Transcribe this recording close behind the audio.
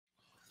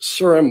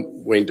Sir,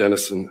 I'm Wayne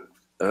Dennison.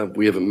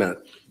 We haven't met.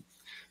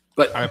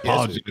 But I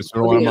apologize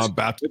for what I'm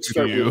about to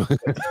do you.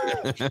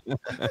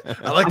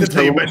 I like to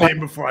tell you my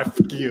name before I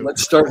fuck you.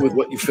 Let's start with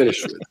what you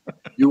finished with.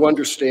 You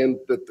understand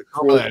that the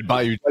court I'd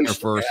buy you dinner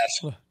first.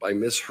 asked by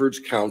Ms. Heard's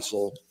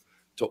counsel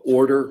to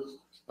order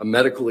a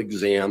medical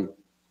exam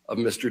of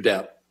Mr.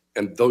 Depp,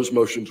 and those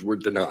motions were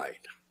denied.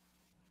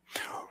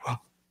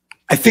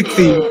 I think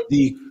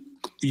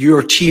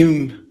your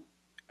team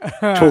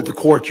told the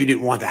court you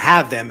didn't want to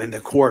have them, and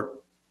the court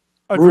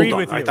agreed ruled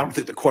with on it. you. I don't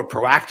think the court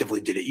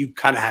proactively did it. You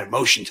kind of had a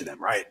motion to them,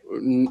 right?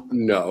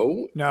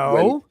 No.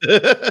 No.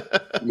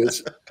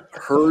 Ms.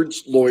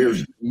 Heard's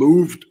lawyers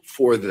moved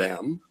for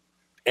them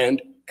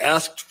and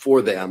asked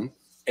for them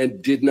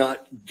and did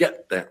not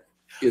get them.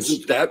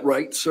 Isn't that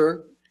right,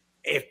 sir?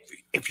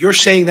 If you're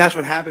saying that's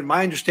what happened,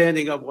 my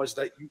understanding of was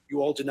that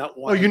you all did not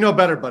want. Oh, you know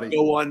better, buddy.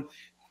 Go on.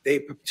 They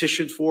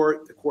petitioned for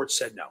it. The court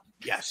said no.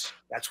 Yes,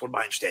 that's what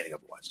my understanding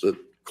of it was. The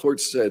court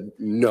said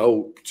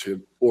no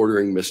to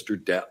ordering Mr.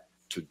 Depp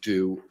to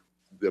do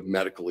the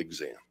medical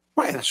exam.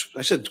 Right.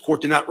 I said the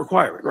court did not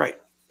require it. Right.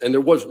 And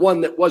there was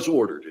one that was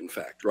ordered, in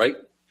fact, right?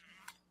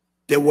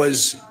 There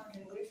was.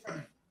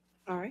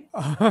 All right.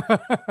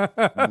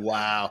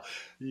 Wow.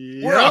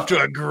 We're off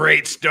to a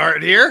great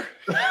start here.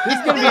 This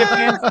is going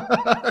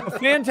to be a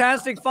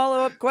fantastic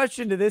follow-up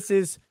question to this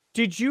is,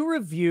 did you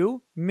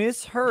review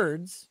Miss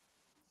Heard's,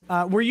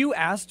 were you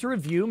asked to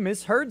review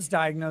Miss Heard's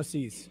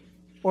diagnoses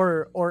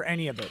or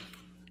any of it?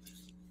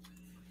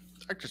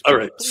 All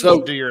right.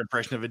 So do your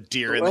impression of a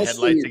deer in the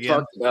headlights again.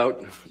 Talked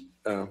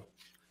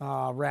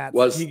about rats.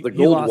 was the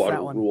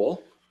Goldwater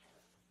rule.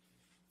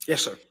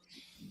 Yes, sir.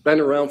 Been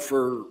around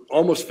for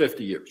almost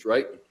 50 years,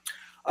 right?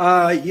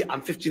 Yeah,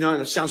 I'm 59.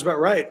 That sounds about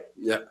right.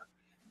 Yeah.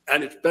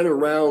 And it's been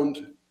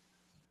around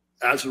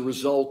as a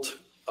result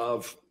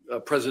of a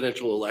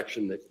presidential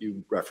election that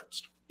you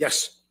referenced.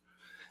 Yes.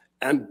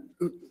 And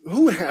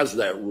who has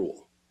that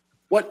rule?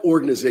 What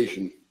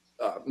organization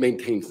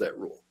maintains that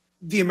rule?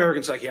 The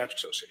American Psychiatric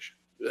Association.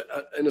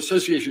 An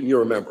association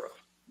you're a member of?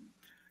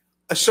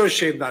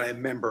 Association that I'm a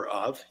member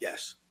of,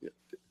 yes.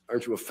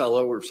 Aren't you a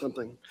fellow or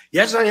something?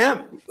 Yes, I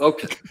am.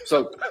 Okay.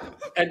 So,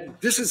 and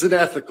this is an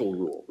ethical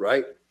rule,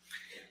 right?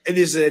 It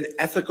is an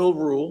ethical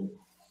rule.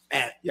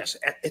 And yes,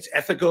 it's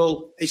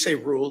ethical. They say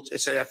rules.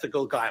 It's an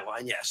ethical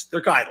guideline. Yes,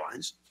 they're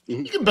guidelines.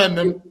 You can bend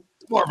them.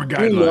 More of a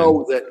guideline. You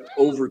know that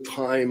over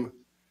time,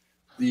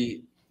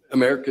 the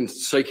American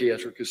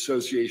Psychiatric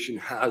Association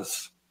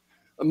has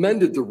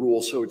amended the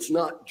rule, so it's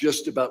not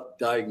just about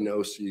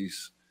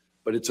diagnoses,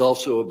 but it's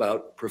also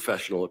about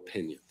professional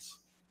opinions.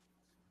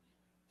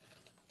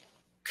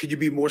 Could you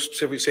be more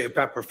specific, say,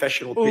 about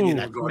professional opinion?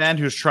 A man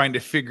who's trying to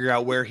figure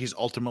out where he's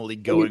ultimately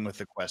going with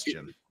the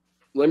question.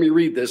 Let me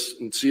read this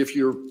and see if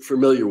you're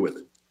familiar with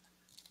it.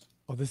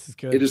 Oh, this is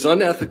good. It is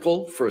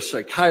unethical for a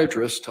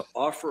psychiatrist to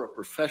offer a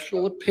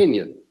professional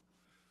opinion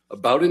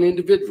about an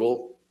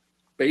individual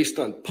based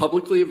on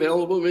publicly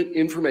available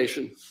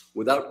information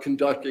without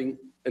conducting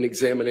an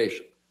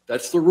examination.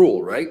 That's the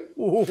rule, right?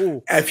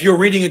 Ooh. If you're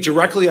reading it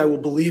directly, I will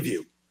believe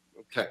you.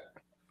 Okay.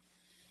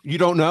 You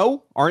don't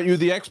know? Aren't you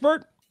the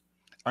expert?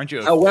 Aren't you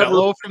a However,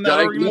 fellow from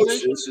that organization?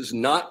 diagnosis is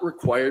not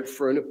required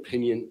for an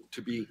opinion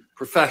to be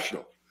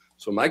professional.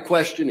 So my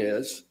question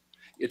is,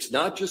 it's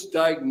not just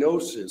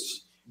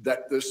diagnosis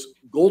that this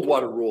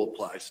Goldwater rule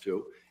applies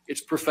to, it's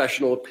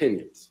professional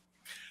opinions.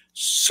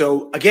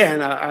 So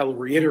again, I will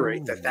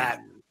reiterate that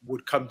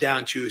would come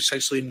down to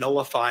essentially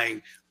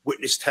nullifying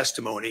witness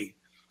testimony,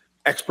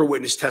 expert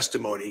witness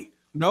testimony.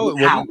 No, it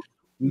wouldn't.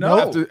 No. You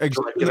have to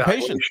examine the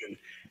patient.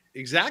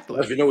 Exactly.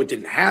 As we know, it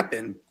didn't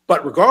happen.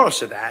 But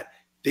regardless of that,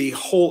 the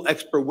whole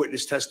expert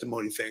witness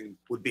testimony thing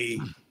would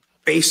be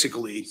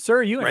basically. Sir,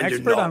 are you an rendered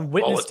expert null, on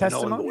witness null and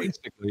testimony? void.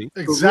 Basically.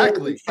 Exactly. The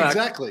rule, in fact,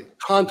 Exactly.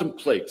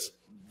 contemplates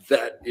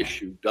that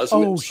issue, doesn't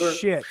Oh, it, sir?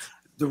 shit.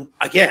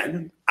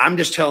 Again, I'm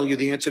just telling you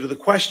the answer to the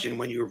question.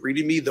 When you're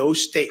reading me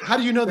those statements, How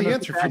do you know the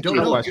answer if you don't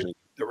Good know? question.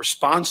 the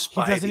response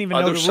by doesn't the even know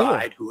other the rule.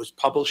 side, who is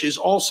publishes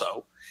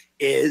also,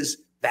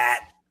 is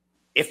that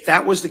if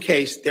that was the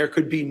case, there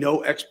could be no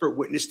expert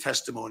witness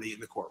testimony in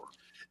the courtroom.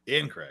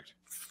 Incorrect.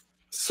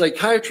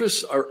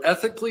 Psychiatrists are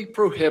ethically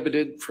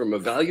prohibited from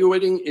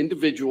evaluating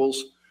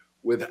individuals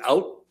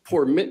without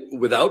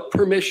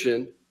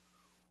permission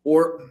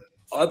or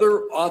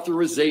other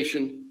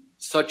authorization,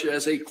 such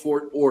as a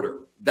court order.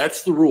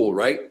 That's the rule,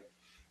 right?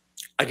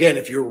 Again,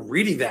 if you're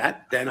reading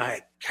that, then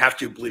I have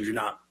to believe you're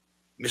not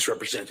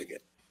misrepresenting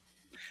it.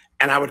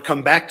 And I would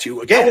come back to,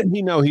 How again, would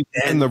he know he's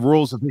in the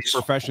rules of his this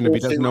profession if he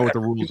whole doesn't thing know what would the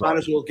happen. rules You might are?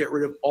 as well get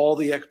rid of all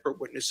the expert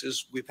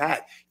witnesses we've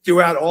had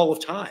throughout all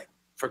of time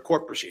for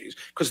court proceedings.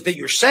 Because what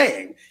you're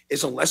saying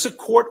is unless a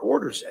court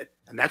orders it,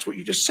 and that's what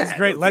you just said. That's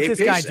great. Let this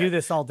guy do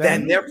this all day.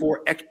 Then,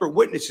 therefore, expert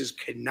witnesses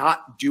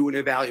cannot do an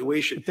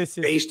evaluation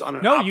based on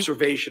an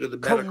observation of the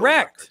medical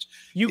records.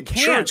 You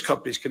Insurance can't.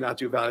 companies cannot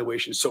do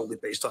evaluations solely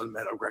based on the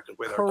medical record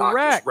where they're Correct.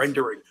 doctors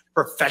rendering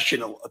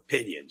professional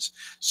opinions.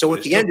 So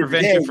at the end of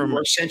the day,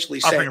 we're essentially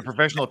offering saying a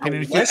professional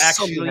opinion if you unless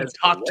actually someone has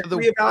talk to the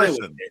directly evaluated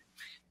person.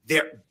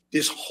 it,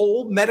 this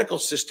whole medical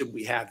system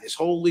we have, this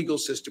whole legal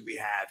system we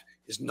have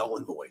is null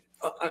and void.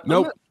 I'm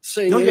Nope. not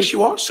saying No, yes, anything.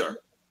 you are, sir.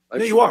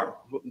 No, you are.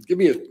 Give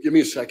me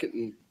a second,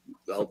 and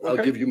I'll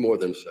Okay. give you more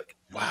than a second.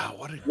 Wow,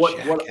 what a What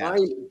jackass.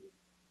 I'm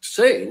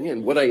saying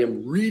and what I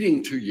am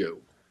reading to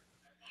you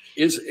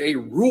is a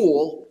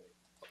rule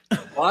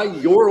by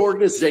your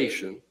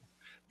organization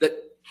that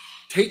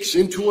takes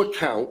into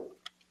account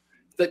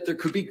that there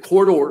could be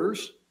court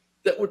orders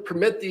that would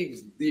permit the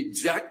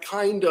exact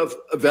kind of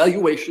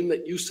evaluation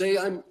that you say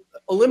I'm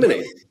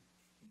eliminating.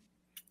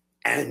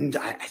 And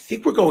I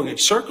think we're going in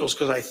circles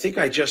because I think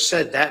I just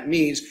said that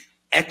means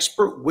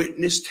expert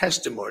witness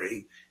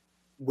testimony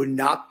would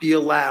not be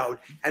allowed,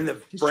 and the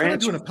He's trying to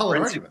branch do an of appellate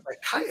forensic argument.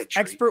 psychiatry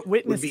Expert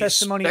witness would be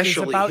testimony is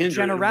especially about hindered, and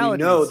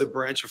generalities. We know the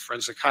branch of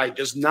forensic psychiatry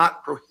does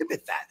not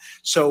prohibit that.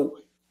 So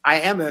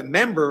I am a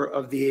member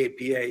of the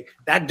APA.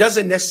 That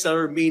doesn't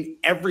necessarily mean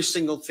every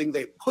single thing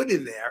they put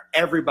in there,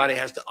 everybody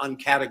has to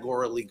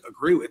uncategorically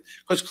agree with,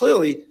 because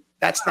clearly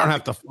that's I not don't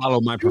have to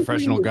follow my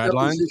professional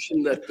guidelines.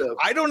 That,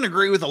 I don't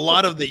agree with a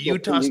lot of the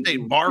Utah you- State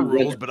you bar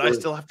read rules, it but I for-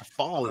 still have to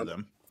follow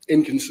them.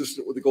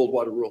 inconsistent with the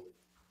Goldwater rule.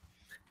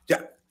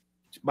 Yeah.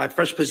 My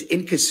first place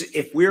inconsistent.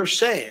 If we're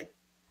saying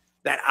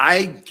that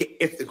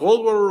if the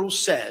Goldwater rule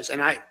says,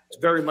 and I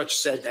very much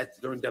said that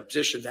during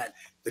deposition, that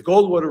the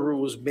Goldwater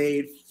rule was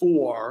made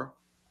for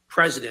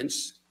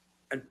presidents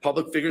and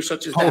public figures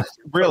such as Oh, that.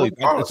 really?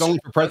 Regardless, It's only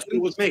for that's what it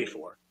presidents? was made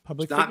for.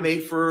 Public It's not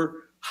figures. made for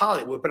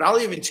Hollywood. But I'll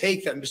even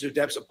take that Mr.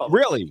 Depp's a public.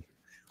 Really?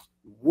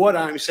 What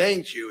I'm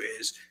saying to you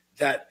is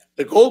that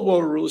the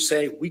Goldwater rule is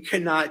saying we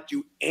cannot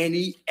do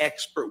any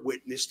expert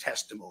witness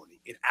testimony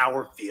in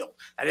our field.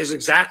 That is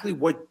exactly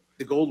what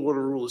the Goldwater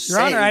rule is Your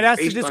saying. Honor, I'd ask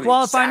to based on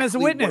disqualify him as a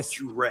exactly witness. What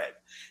you read,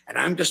 and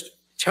I'm just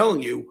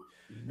telling you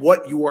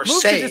what you are Move to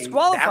saying.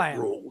 disqualify That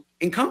him. rule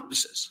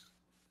encompasses.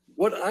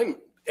 What I'm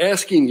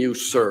asking you,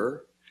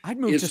 sir, I'd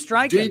move is to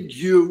strike him. did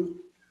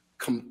you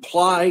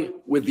comply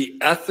with the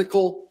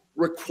ethical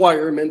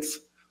requirements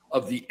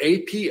of the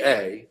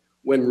APA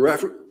when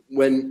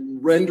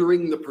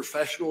rendering the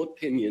professional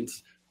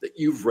opinions that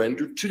you've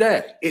rendered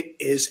today? It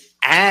is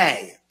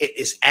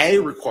a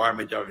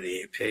requirement of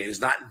the APA. It is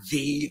not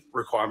the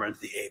requirement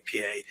of the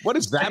APA. What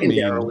does that mean?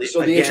 Secondarily,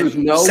 So the answer is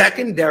no?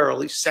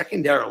 Secondarily,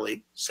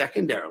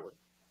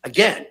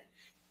 again,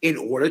 in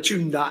order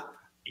to not,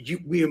 Your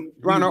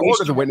Honor,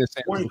 order the witness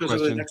to answer the because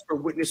there's an question. expert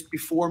witness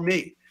before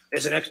me.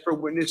 There's an expert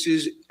witness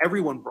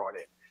everyone brought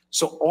in.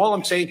 So all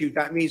I'm saying to you,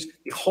 that means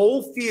the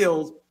whole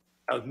field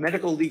of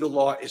medical legal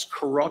law is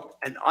corrupt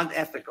and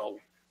unethical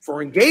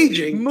for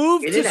engaging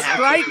Move in to an act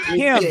strike that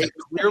the APA him.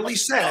 clearly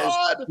says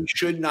we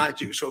should not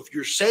do. So if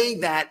you're saying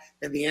that,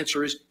 then the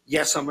answer is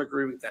yes, I'm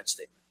agreeing with that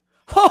statement.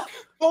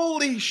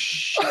 Holy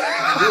shit.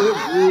 You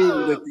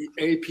agree that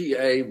the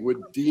APA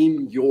would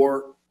deem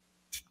your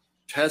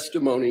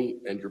testimony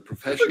and your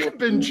professional Look at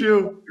Ben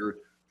Jew. you're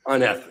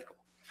unethical.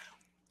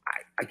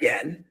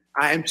 Again,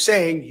 I'm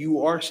saying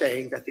you are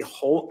saying that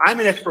I'm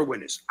an expert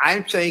witness.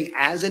 I'm saying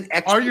as an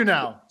expert Are you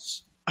now?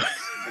 witness,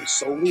 and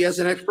solely as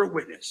an expert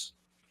witness,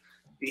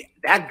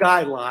 that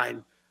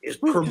guideline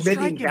is Move to permitting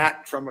strike him.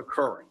 that from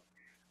occurring.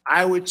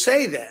 I would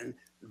say then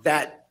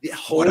that the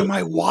whole What am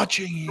I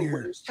watching expert here?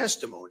 witness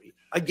testimony,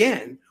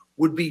 again,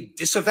 would be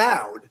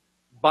disavowed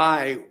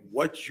by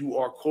what you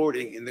are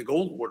quoting in the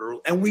Goldwater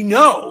rule. And we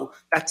know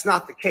that's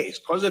not the case,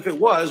 because if it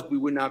was, we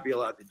would not be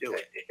allowed to do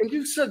it. And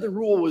you said the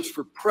rule was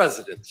for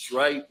presidents,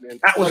 right? And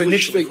That was public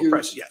initially for figures.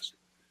 press, yes.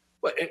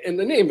 But, and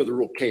the name of the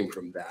rule came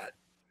from that.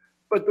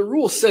 But the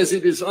rule says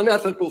it is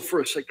unethical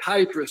for a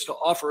psychiatrist to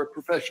offer a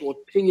professional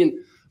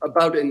opinion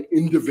about an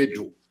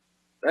individual.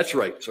 That's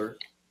right, sir.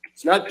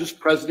 It's not just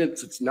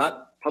presidents. It's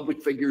not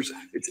public figures.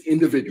 It's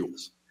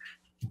individuals.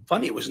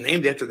 Funny, it was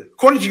named after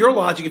according to your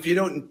logic, if you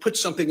don't put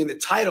something in the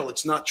title,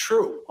 it's not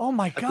true. Oh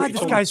my I God, this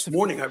told you guy's this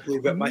morning, I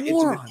believe, about my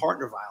moron. intimate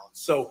partner violence.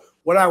 So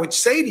what I would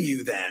say to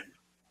you then,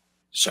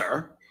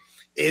 sir,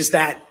 is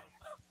that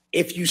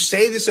if you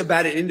say this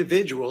about an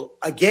individual,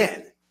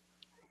 again,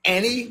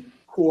 any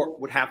court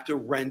would have to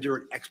render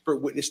an expert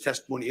witness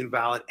testimony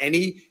invalid.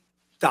 Any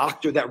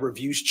doctor that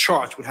reviews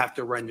charts would have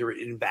to render it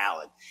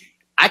invalid.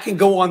 I can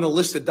go on the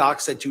list of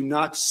docs that do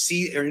not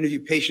see or interview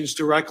patients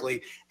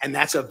directly, and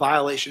that's a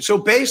violation. So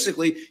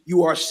basically,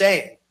 you are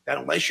saying that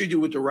unless you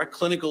do a direct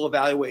clinical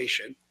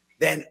evaluation,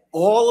 then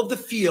all of the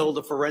field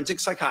of forensic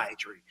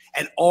psychiatry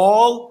and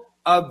all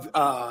of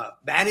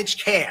managed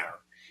care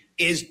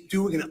is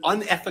doing an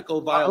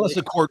unethical violation. Unless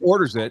the court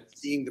orders it.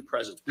 Seeing the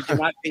presence. We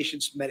deny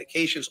patients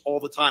medications all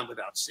the time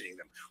without seeing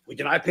them. We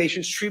deny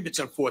patients treatments,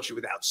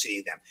 unfortunately, without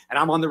seeing them. And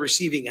I'm on the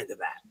receiving end of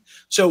that.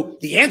 So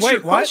the answer to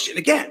your question,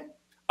 again,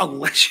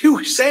 unless you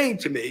were saying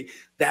to me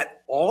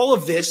that all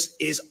of this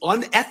is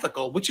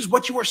unethical, which is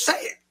what you are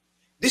saying.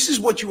 This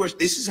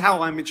is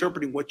how I'm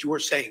interpreting what you are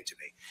saying to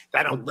me.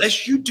 That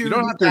unless you do You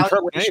don't have to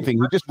interpret anything.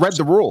 You just read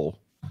the rule.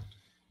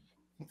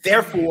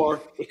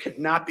 Therefore, it could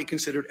not be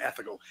considered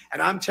ethical.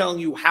 And I'm telling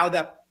you how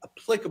that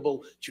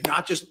applicable to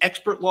not just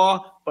expert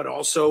law, but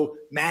also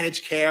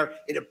managed care.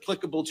 It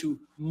applicable to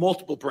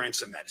multiple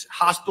branches of medicine.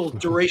 Hospital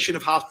duration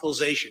of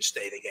hospitalization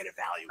stay, they get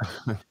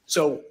evaluated.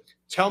 So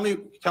tell me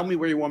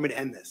where you want me to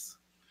end this.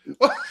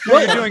 Well,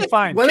 you're doing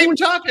fine. Why don't we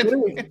talking.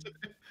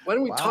 Why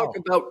don't we talk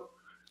about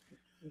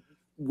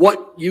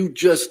what you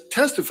just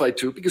testified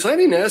to? Because I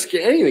didn't ask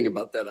you anything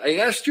about that. I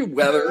asked you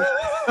whether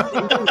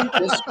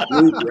this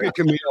rubric,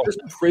 this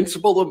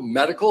principle of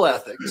medical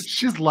ethics,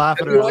 she's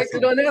laughing have you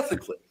acted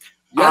unethically?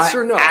 Yes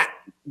or no?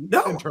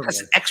 No, as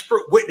an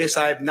expert witness,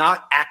 I have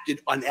not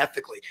acted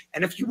unethically.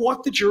 And if you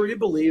want the jury to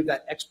believe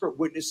that expert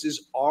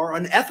witnesses are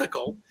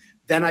unethical,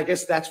 then I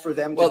guess that's for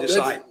them to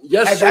decide.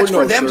 Yes that's or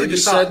no, for them sir. to You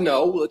decide. said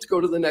no. Let's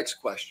go to the next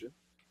question.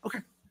 Okay.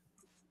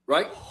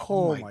 Right?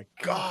 Oh my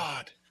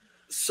God.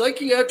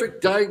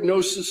 Psychiatric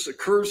diagnosis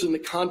occurs in the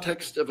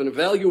context of an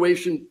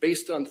evaluation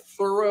based on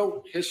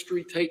thorough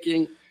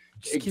history-taking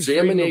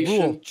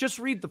examination. Just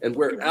read the and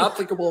where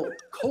applicable,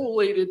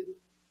 collated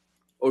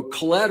or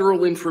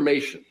collateral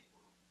information.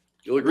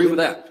 You'll agree with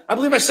that? I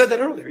believe I said that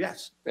earlier,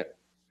 yes. Yeah.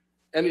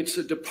 And it's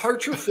a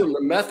departure from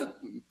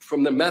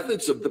the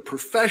methods of the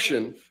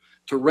profession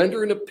to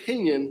render an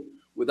opinion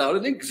without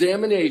an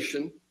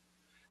examination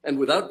and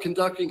without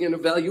conducting an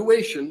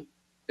evaluation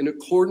in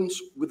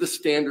accordance with the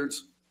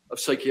standards of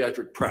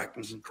psychiatric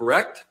practice,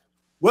 correct?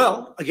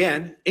 Well,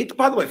 again,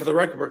 by the way, for the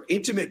record,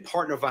 intimate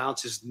partner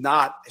violence is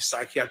not a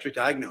psychiatric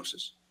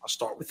diagnosis. I'll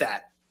start with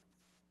that.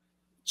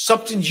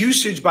 Substance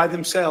usage by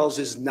themselves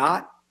is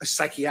not a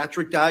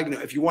psychiatric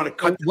diagnosis. If you want to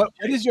cut, what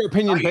is your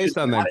opinion based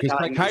on that? Because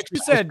psychiatry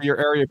said your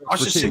area of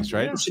expertise,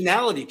 right?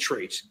 Personality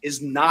traits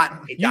is not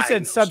a diagnosis. You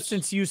said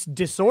substance use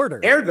disorder.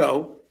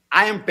 Ergo,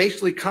 I am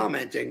basically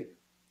commenting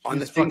on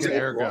the things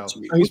that are brought to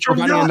me, which are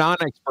not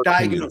non-expert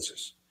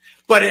diagnosis.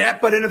 But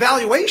in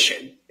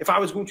evaluation, if I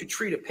was going to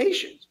treat a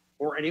patient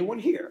or anyone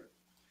here,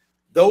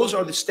 those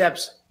are the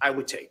steps I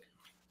would take.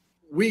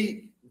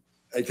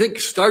 I think,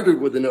 started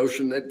with the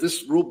notion that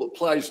this rule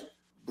applies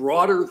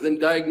broader than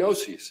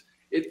diagnoses.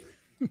 It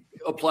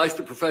applies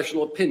to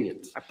professional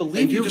opinions. I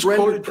believe you've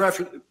rendered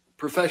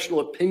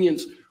professional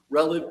opinions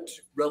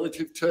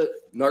relative to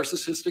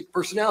narcissistic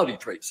personality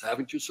traits,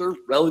 haven't you, sir?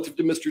 Relative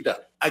to Mr. Depp.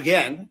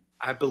 Again,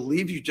 I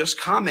believe you just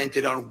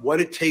commented on what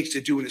it takes to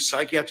do in a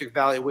psychiatric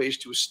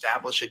evaluation to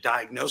establish a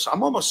diagnosis.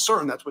 I'm almost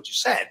certain that's what you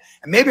said.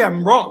 And maybe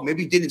I'm wrong.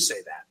 Maybe you didn't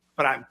say that,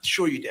 but I'm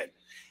sure you did.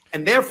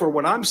 And therefore,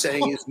 what I'm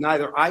saying is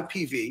neither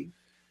IPV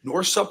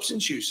nor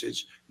substance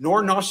usage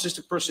nor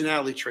narcissistic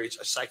personality traits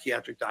a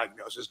psychiatric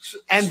diagnosis.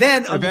 And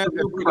then if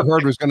I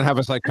heard was going to have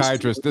a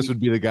psychiatrist, this would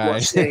be the guy.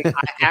 Saying I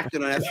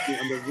acted unethically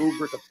on the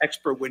rubric of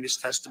expert witness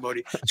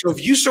testimony. So if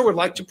you, sir, would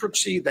like to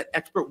perceive that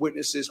expert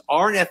witnesses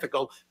are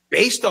unethical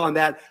based on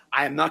that,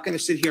 I am not going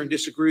to sit here and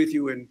disagree with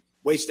you and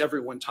waste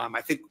everyone's time.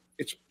 I think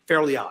it's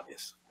fairly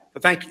obvious.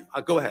 But thank you.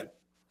 I'll go ahead.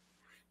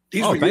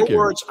 These were your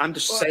words. I'm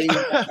just saying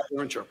how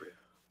you're interpreting.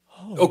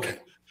 Okay.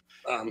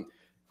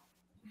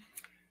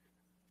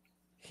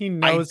 He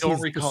knows I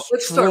don't recall.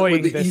 Let's start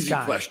with the this easy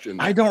guy.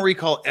 question. I don't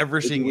recall ever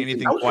seeing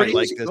anything quite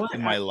like this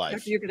in my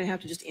life. You're going to have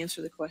to just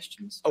answer the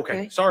questions.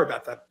 Okay. Sorry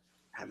about that.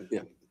 I haven't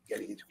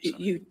getting into it.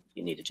 You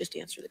need to just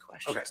answer the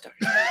questions. Okay.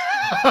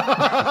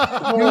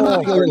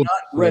 You're not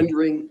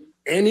rendering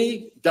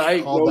any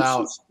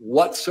diagnosis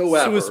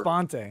whatsoever Sua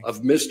sponte.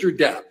 of Mr.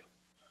 Depp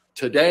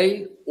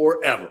today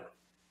or ever.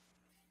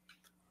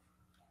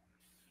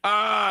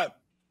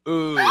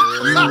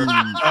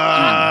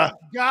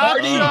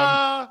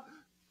 Gotcha.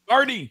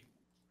 Artie.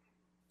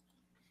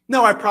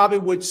 No, I probably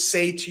would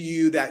say to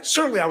you that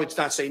certainly I would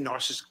not say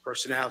narcissistic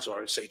personality, or I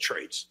would say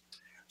traits.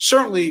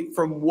 Certainly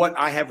from what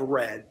I have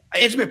read,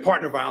 intimate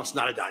partner violence is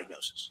not a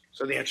diagnosis.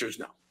 So the answer is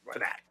no to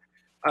that.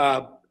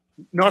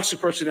 Narcissistic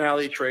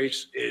personality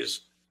traits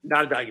is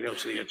not a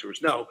diagnosis. The answer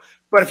is no.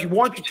 But if you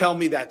want to tell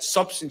me that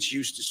substance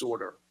use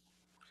disorder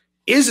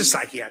is a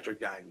psychiatric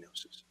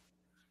diagnosis,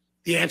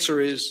 the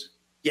answer is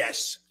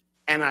yes.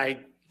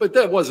 But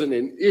that wasn't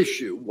an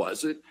issue,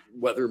 was it?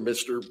 Whether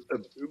Mr.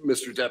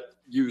 Depp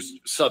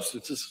used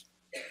substances.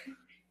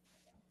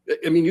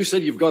 I mean, you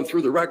said you've gone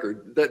through the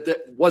record.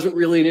 That wasn't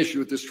really an issue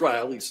at this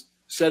trial. He's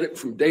said it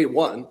from day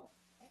one.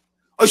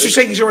 Oh, so you're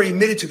saying he's already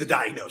admitted to the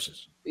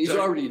diagnosis? He's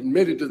already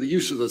admitted to the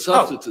use of the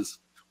substances.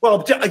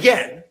 Well,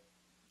 again,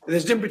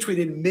 there's a difference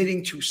between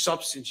admitting to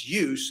substance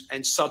use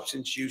and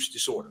substance use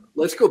disorder.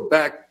 Let's go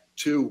back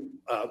to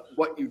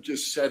what you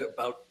just said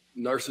about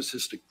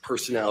narcissistic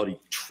personality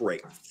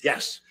trait.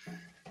 Yes.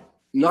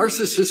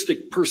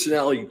 Narcissistic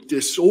personality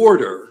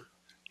disorder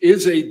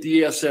is a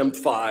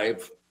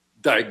DSM-5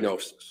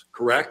 diagnosis,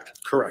 correct?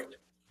 Correct.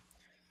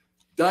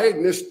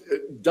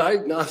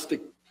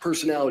 Diagnostic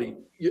personality,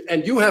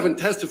 and you haven't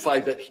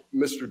testified that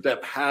Mr.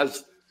 Depp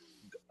has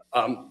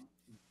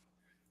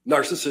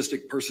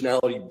narcissistic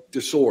personality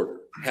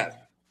disorder, have you?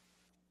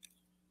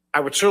 I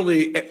would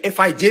certainly,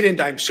 if I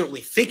didn't, I'm certainly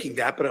thinking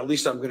that, but at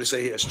least I'm going to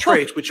say he has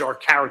traits, which are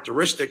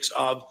characteristics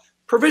of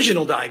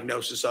provisional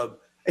diagnosis of,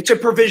 it's a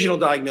provisional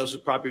diagnosis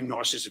of probably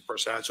narcissistic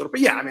personality disorder.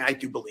 But yeah, I mean, I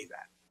do believe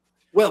that.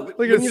 Well,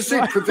 when you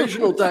say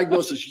provisional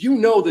diagnosis, you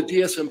know the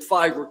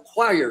DSM-5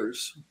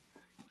 requires,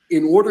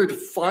 in order to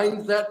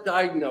find that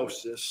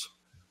diagnosis,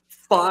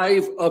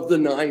 5 of the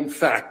 9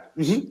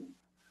 factors. Mm-hmm.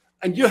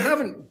 And you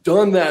haven't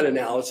done that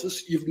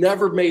analysis. You've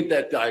never made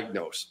that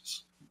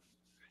diagnosis.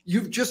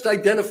 You've just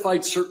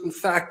identified certain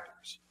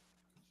factors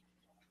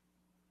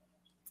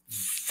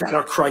that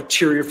are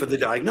criteria for the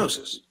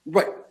diagnosis.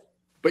 Right.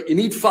 But you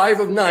need 5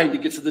 of 9 to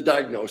get to the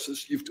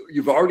diagnosis.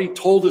 You've already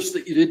told us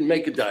that you didn't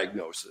make a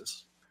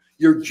diagnosis.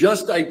 You're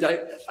just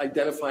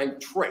identifying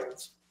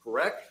traits,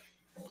 correct?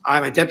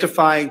 I'm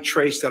identifying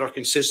traits that are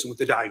consistent with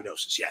the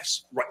diagnosis,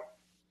 yes. Right.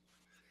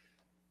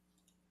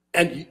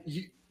 And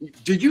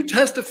did you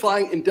testify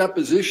in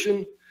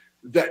deposition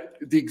that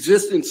the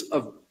existence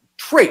of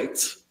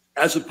traits,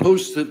 as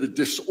opposed to the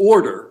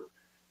disorder,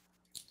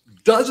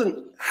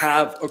 doesn't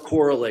have a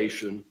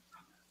correlation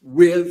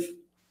with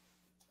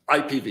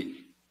IPV?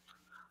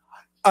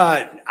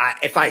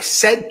 If I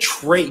said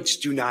traits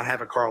do not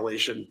have a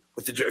correlation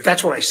with the, if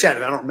that's what I said,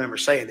 and I don't remember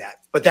saying that,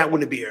 but that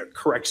wouldn't be a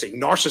correct thing.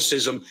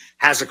 Narcissism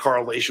has a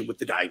correlation with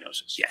the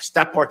diagnosis. Yes,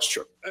 that part's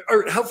true.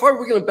 Or how far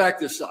are we going to back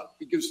this up?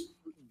 Because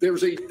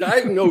there's a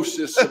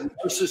diagnosis of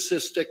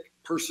narcissistic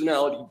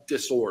personality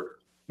disorder,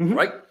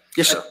 right?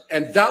 Yes, sir.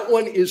 And that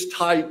one is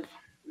tied,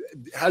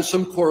 has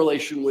some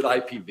correlation with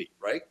IPV,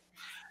 right?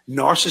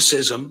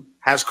 Narcissism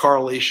has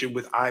correlation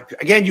with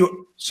IPV. Again,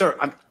 sir,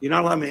 you're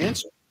not allowing me to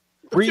answer.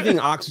 Breathing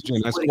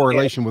oxygen has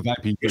correlation with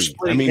IPV. You're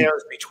splitting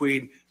hairs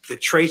between the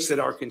traits that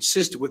are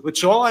consistent with,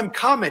 which all I'm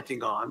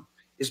commenting on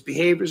is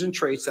behaviors and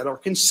traits that are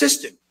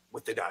consistent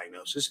with the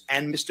diagnosis.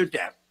 And Mr.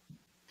 Depp,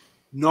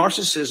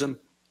 narcissism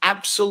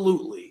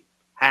absolutely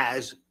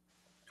has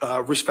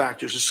risk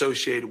factors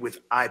associated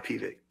with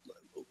IPV.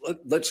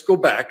 Let's go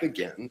back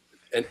again,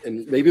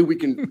 and maybe we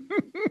can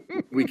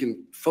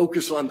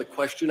focus on the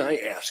question I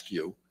ask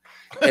you,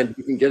 and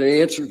we can get an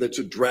answer that's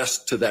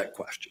addressed to that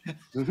question.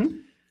 Mm-hmm.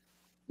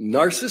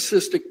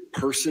 Narcissistic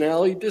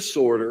personality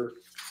disorder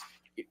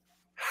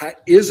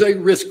is a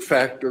risk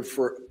factor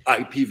for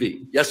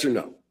IPV, yes or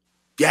no?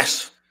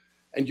 Yes.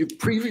 And you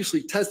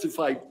previously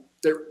testified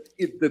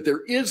that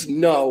there is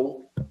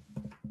no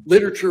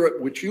literature at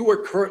which you are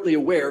currently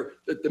aware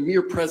that the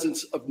mere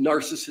presence of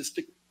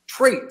narcissistic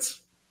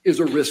traits is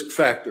a risk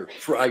factor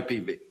for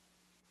IPV.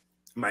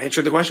 Am I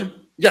answering the question?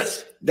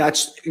 Yes.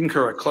 That's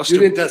incorrect. You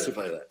didn't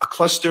testify that. A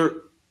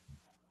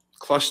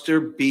cluster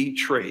B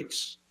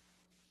traits,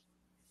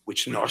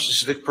 which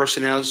narcissistic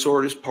personality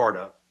disorder is part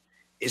of,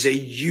 is a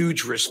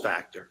huge risk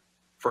factor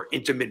for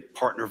intimate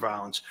partner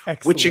violence.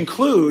 Excellent. Which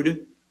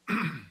include,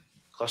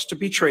 cluster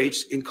B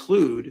traits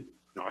include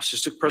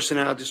narcissistic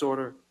personality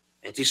disorder,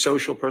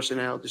 antisocial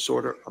personality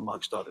disorder,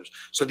 amongst others.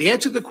 So the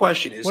answer to the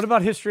question is, what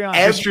about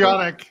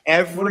histrionic?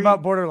 Every what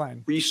about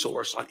borderline?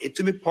 Resource on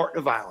intimate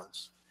partner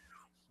violence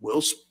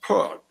will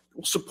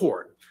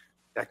support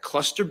that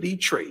cluster B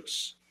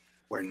traits,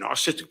 where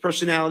narcissistic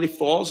personality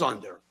falls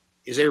under,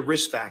 is a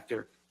risk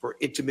factor for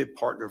intimate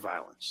partner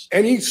violence.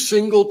 Any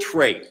single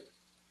trait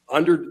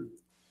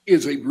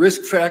is a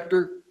risk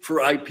factor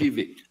for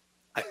IPV.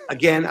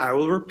 Again, I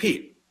will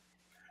repeat,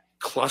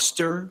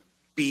 cluster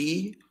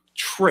B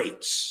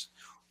traits.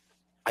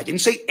 I didn't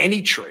say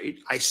any trait.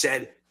 I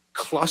said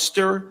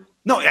cluster.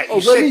 No,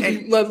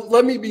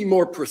 let me be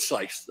more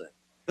precise then.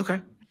 Okay.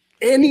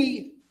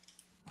 Any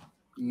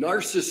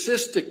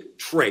narcissistic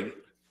trait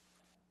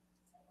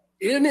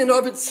in and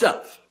of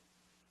itself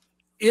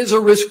is a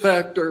risk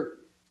factor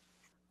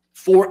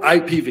for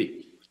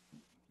IPV.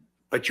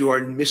 But you are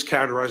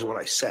mischaracterizing what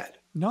I said.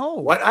 No.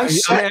 What I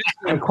said,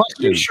 I'm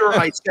pretty sure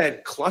I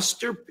said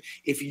cluster.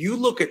 If you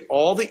look at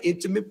all the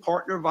intimate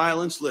partner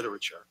violence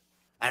literature,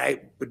 and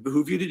I would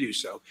behoove you to do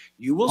so,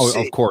 you will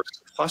see of course.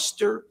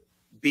 Cluster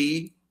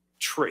B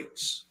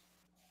traits.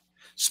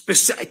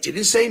 I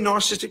didn't say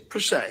narcissistic per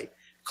se.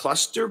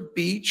 Cluster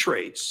B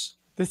traits.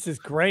 This is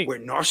great. Where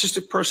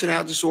narcissistic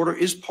personality disorder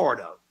is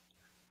part of,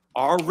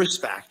 are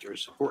risk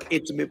factors for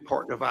intimate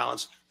partner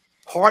violence,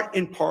 part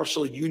and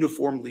parcel,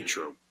 uniformly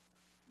true.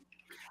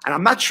 And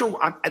I'm not sure,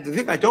 the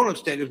thing I don't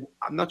understand is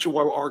I'm not sure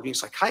why we're arguing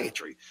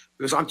psychiatry,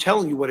 because I'm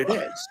telling you what it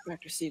is.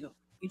 Dr. Siegel,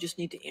 you just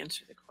need to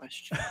answer the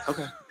question.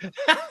 Okay.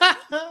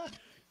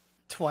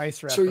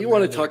 Twice. So you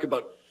want to talk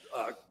about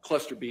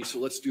cluster B, so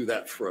let's do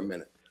that for a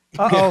minute.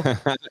 Uh-oh. Here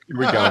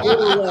we go.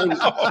 Borderline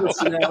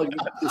personality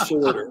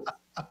disorder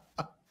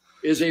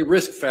is a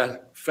risk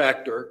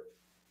factor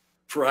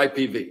for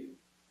IPV.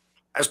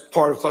 As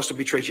part of cluster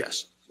B traits,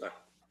 yes.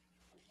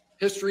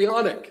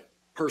 Histrionic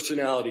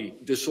personality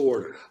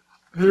disorder.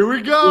 Here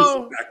we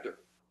go. Risk factor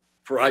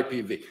for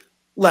IPV.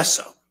 Less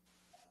so.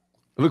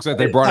 It looks like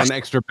they brought in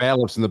extra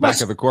bailiffs in the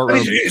back of the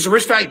courtroom. It's a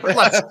risk factor, but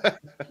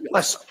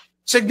less so.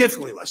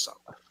 Significantly less so.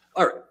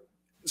 All right.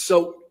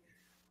 So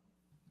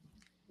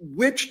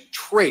which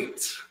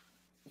traits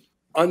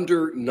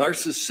under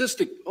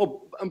narcissistic,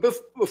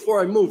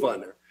 before I move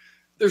on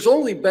there's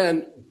only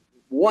been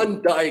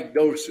one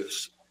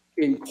diagnosis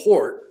in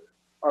court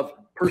of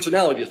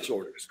personality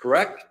disorders,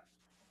 correct?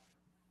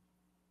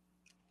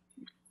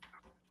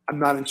 I'm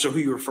not sure who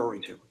you're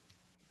referring to.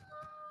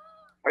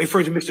 Are you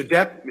referring to Mr.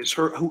 Depp, Ms.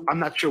 Heard? Who? I'm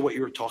not sure what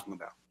you were talking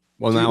about.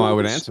 Well, now I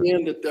would answer. Do you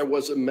understand that there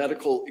was a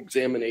medical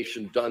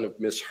examination done of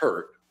Ms.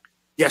 Hurt?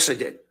 Yes, I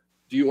did.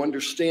 Do you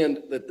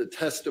understand that the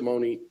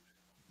testimony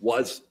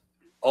was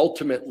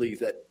ultimately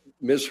that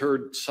Ms.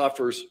 Hurd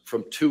suffers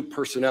from 2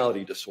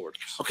 personality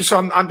disorders? Okay, so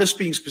I'm just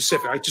being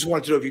specific. I just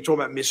wanted to know if you're talking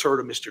about Ms. Hurd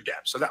or Mr.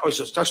 Depp. So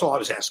that's all I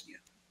was asking you.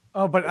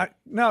 Oh, but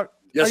no.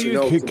 Yes, you,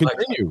 no.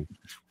 Continue.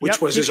 Which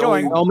Yep, was keep his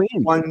only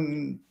going.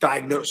 one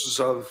diagnosis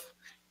of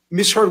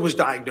Ms. Hurd was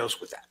diagnosed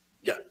with that.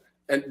 Yeah,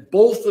 and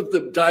both of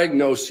the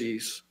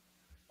diagnoses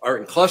are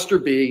in cluster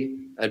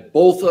B, and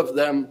both of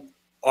them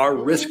are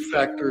risk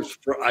factors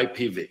for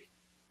IPV.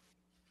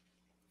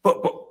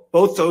 But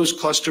both those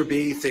cluster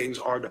B things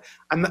are.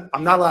 I'm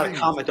not allowed to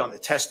comment on the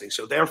testing,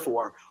 so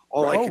therefore,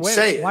 all I can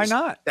say is why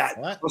not?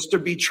 that cluster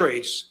B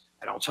trace,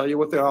 and I'll tell you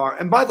what they are.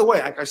 And by the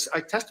way, I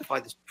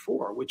testified this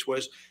before, which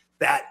was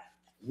that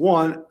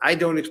 1, I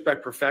don't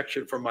expect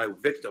perfection from my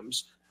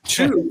victims.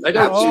 2,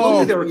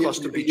 absolutely there were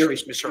cluster B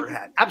trace Ms. Hurd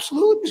had.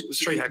 Absolutely,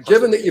 Ms. Hurd had.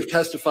 Given that you've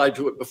testified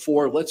to it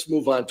before, let's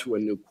move on to a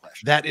new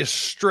question. That is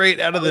straight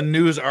out of the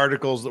news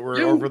articles that were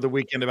over the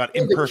weekend about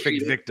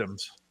imperfect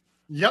victims.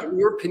 Yep. In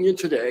your opinion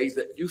today,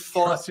 that you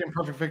thought Trust the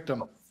imperfect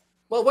victim.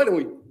 Well, why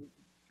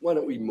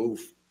don't we move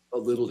a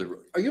little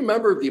different? Are you a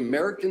member of the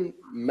American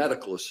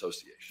Medical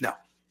Association? No.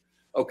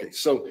 Okay,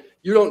 so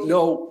you don't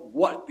know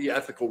what the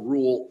ethical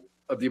rule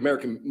of the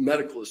American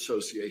Medical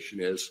Association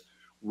is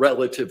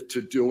relative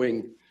to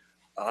doing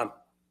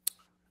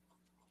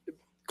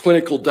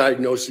clinical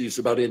diagnoses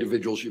about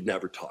individuals you've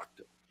never talked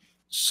to.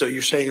 So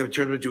you're saying in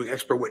terms of doing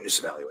expert witness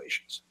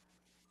evaluations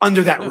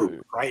under that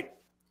rubric, right?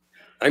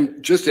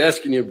 I'm just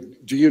asking you,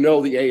 do you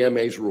know the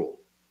AMA's rule?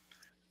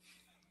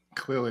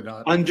 Clearly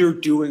not. Under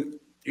doing,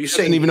 you're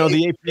saying even know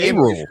the APA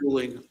rule.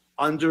 ruling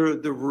under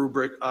the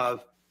rubric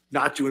of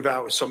not doing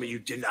evaluation with someone you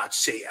did not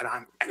see, and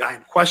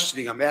I'm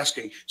questioning. I'm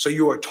asking. So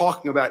you are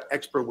talking about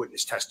expert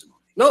witness testimony?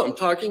 No, I'm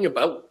talking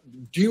about.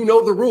 Do you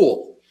know the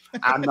rule?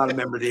 I'm not a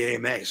member of the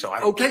AMA, so I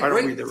don't Okay,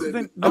 great. read the rule.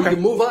 Then Okay. you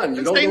move on.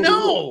 You don't Say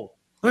know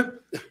the rule.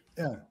 no.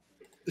 Yeah.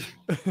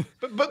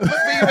 But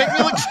you make me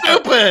look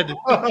stupid.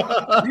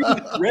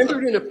 You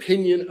rendered an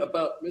opinion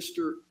about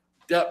Mr.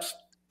 Depp's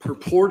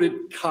purported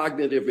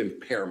cognitive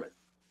impairment.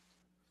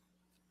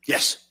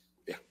 Yes.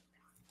 Yeah.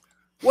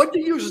 What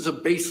do you use as a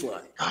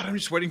baseline? God, I'm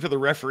just waiting for the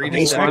referee to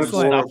Baseline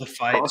stop for the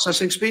fight.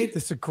 processing speed.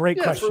 This is a great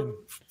question.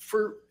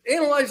 For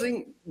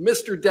analyzing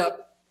Mr. Depp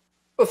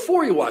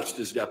before you watched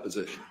his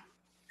deposition.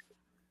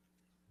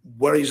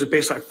 What do I use a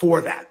baseline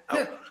for that?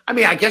 Yeah. I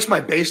mean, I guess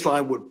my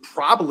baseline would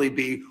probably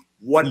be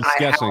what He's how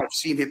guessing. I've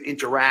seen him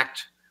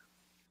interact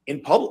in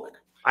public.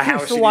 I You're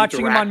have still seen watching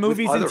him interact on with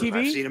movies and others. TV?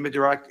 I've seen him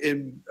interact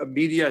in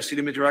media. I've seen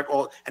him interact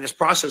and his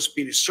process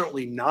speed is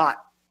certainly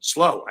not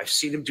slow. I've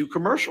seen him do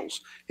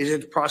commercials.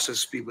 His process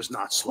speed was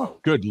not slow.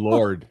 Good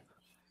Lord.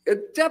 A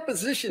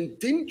deposition,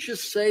 didn't you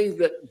say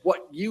that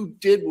what you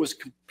did was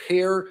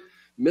compare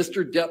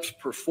Mr. Depp's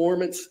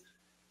performance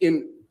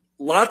in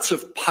lots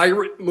of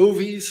pirate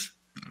movies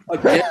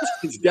against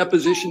his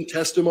deposition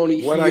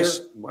testimony here?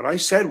 What I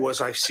said was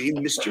I've seen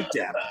Mr.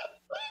 Depp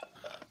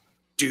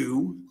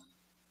do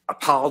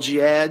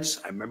apology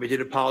ads. I remember he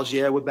did an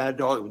apology ad with Bad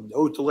Dog with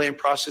no delay in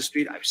process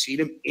speed. I've seen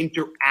him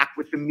interact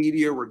with the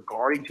media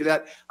regarding to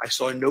that. I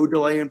saw no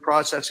delay in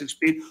processing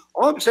speed.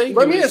 All I'm saying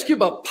Let me ask you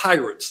about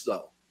pirates,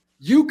 though.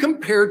 You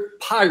compared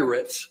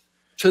pirates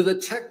to the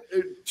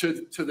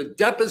to the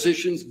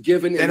depositions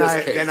given in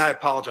this case. Then I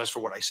apologize for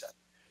what I said.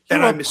 You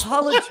Then I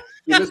misspoke.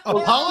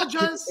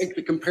 Apologize? Make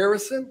the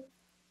comparison?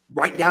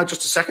 Right now,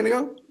 just a second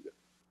ago?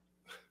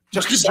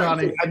 Just a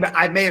second.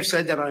 I may have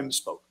said that I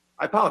misspoke.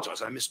 I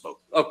apologize. I misspoke.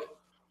 Okay.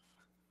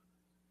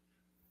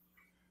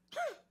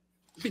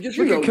 Because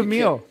Look at you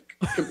Camille.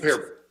 can't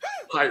compare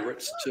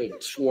pirates to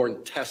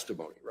sworn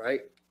testimony,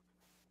 right?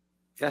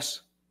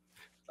 Yes.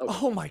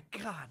 Oh my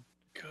God.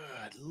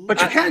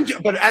 But you can,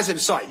 but as an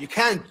aside, you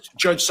can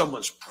judge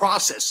someone's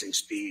processing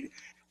speed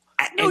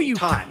at No, any you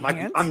time. Like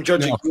can't. I'm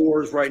judging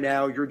yours right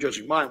now. You're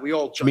judging mine. We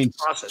all judge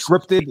process.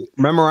 Scripted,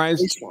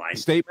 memorized Baseline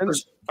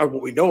statements. are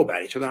what we know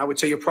about each other. I would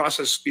say your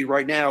process speed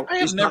right now. I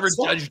have is not never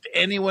slow. judged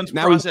anyone's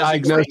Now he's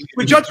processing diagnosed. speed.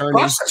 We judge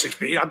processing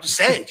speed. I'm just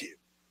saying to you.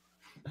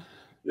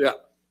 Yeah.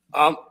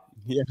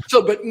 Yeah.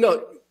 So, but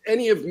no,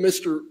 any of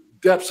Mr.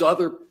 Depp's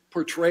other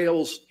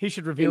portrayals. He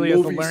should reveal in he has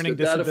a movies learning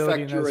that disability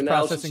affect and your his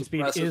analysis processing of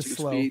speed processing is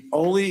slow. speed.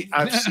 Only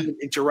I've seen him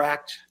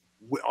interact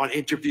on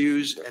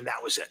interviews, and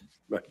that was it.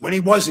 Right. When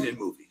he wasn't in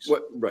movies.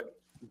 What, right.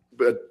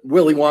 But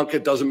Willy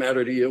Wonka doesn't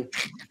matter to you.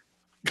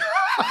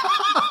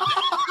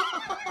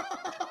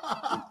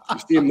 You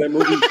see him in that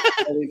movie,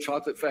 Charlie and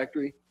Chocolate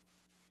Factory?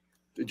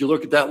 Did you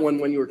look at that one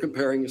when you were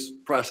comparing his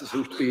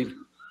processing speed?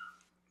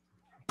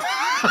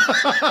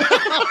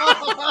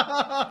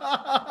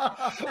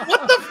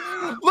 What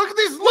the? Look at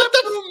these lip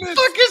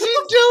movements. fuck is he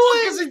What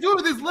doing? is he doing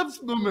with these lips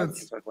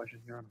movements? There was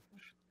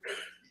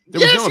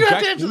Yes, no you have to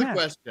objection. answer the Yeah.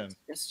 question.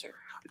 Yes, sir.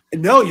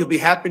 No, you'll be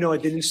happy to know I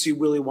didn't see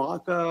Willy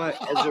Wonka.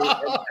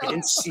 I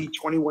didn't see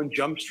 21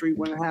 Jump Street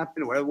when it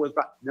happened, whatever it was.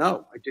 But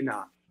no, I did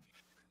not.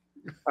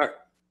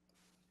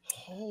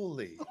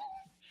 Holy.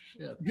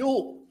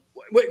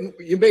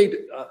 You made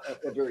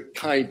a very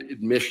kind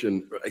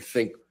admission, I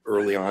think,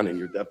 early on in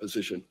your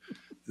deposition,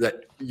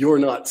 that you're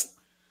not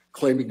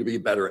claiming to be a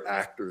better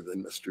actor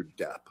than Mr.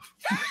 Depp.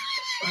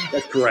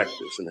 That's correct,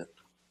 isn't it?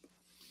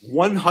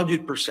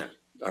 100%.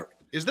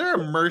 Is there a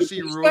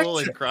mercy rule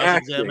in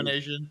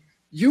cross-examination?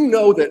 You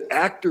know that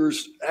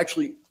actors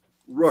actually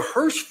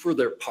rehearse for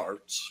their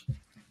parts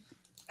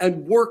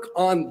and work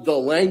on the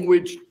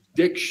language,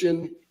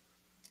 diction,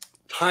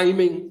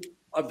 timing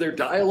of their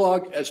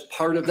dialogue as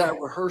part of that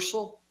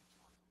rehearsal?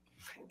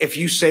 If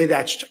you say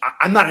that,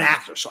 I'm not an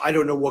actor, so I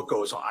don't know what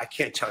goes on. I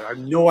can't tell you. I have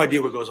no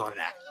idea what goes on in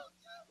acting.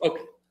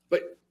 Okay,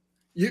 but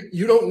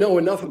you don't know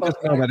enough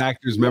about that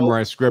actors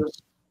memorize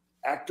scripts.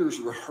 Actors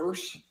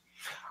rehearse?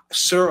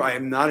 Sir, I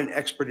am not an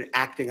expert in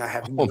acting. I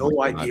have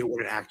no idea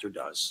what an actor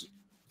does.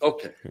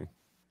 Okay.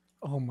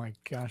 Oh my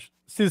gosh.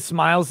 See the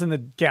smiles in the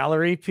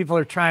gallery? People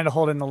are trying to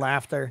hold in the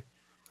laughter.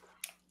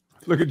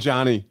 Look at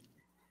Johnny.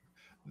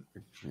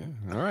 Yeah,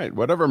 all right,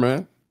 whatever,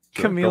 man.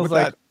 Sure, Camille's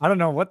like, I don't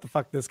know what the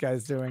fuck this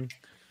guy's doing.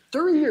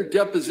 During your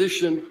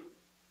deposition,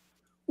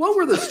 what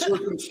were the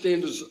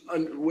circumstances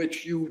under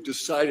which you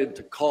decided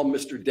to call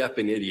Mr. Depp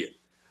an idiot?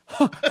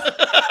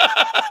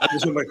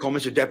 Does somebody call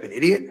Mr. Depp an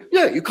idiot?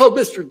 Yeah, you called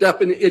Mr.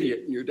 Depp an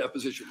idiot in your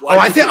deposition.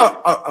 Why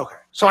okay.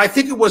 So I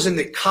think it was in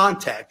the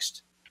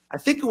context. I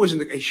think it was in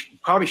the.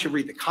 Probably should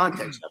read the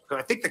context of,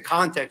 because I think the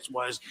context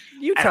was.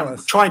 You tell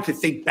us. I'm trying to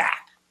think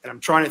back.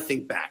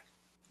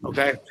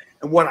 Okay.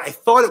 And what I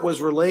thought it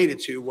was related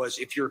to was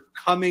if you're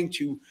coming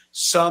to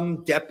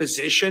some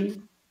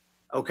deposition,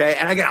 okay.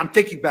 And again, I'm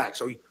thinking back.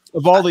 So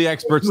of all the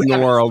experts in the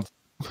world,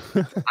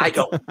 I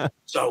don't.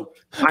 So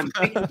I'm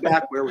thinking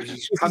back where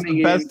he's coming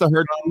in. Best I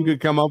heard you could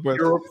come up with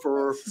Europe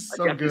for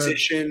a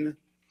deposition,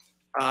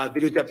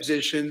 video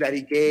deposition that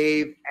he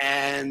gave,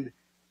 and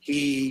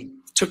he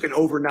took an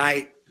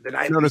overnight. The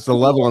night. Notice the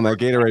level on that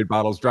Gatorade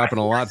bottle is dropping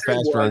a lot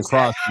faster on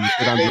cross than you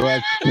did on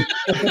direct.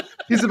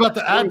 He's about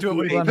to add to it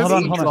when he does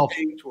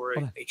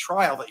a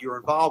trial that you're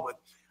involved with.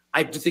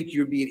 I think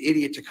you'd be an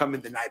idiot to come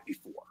in the night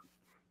before.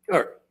 All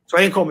right. So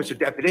I didn't call Mr.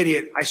 Depp an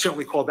idiot. I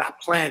certainly called that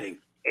planning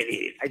an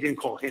idiot. I didn't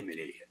call him an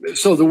idiot.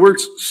 So the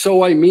words,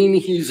 so I mean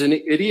he's an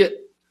idiot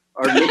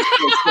are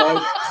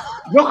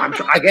no,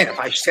 again, if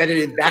I said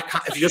it in that,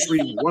 if you just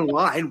read one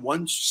line,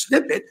 one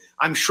snippet,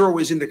 I'm sure it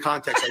was in the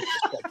context I just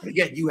said. But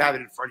again, you have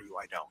it in front of you.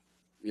 I don't.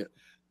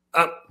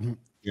 Yeah.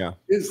 Yeah.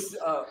 Is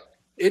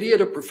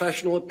idiot a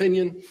professional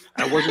opinion?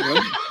 I wasn't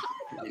really.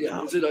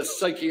 Yeah. Is it a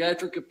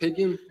psychiatric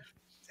opinion?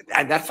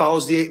 And that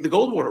follows the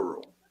Goldwater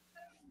rule.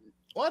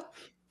 What?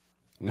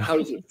 How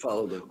does it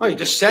follow the? Oh, you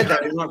just said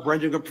that you're not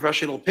rendering a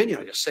professional opinion.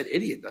 I just said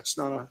idiot. That's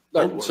not a.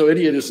 No, so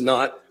idiot is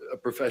not a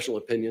professional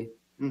opinion.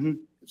 Mm-hmm.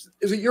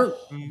 Is it your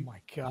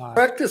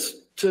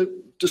practice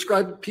to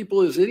describe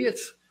people as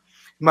idiots?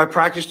 My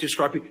practice to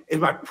describe people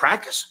in my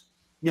practice?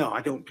 No,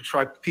 I don't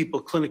describe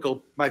people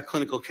my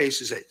clinical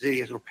cases as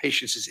idiots or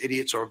patients as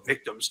idiots or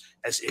victims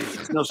as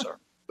idiots. No, sir.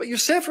 But you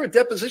sat for a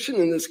deposition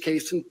in this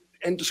case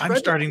and described. I'm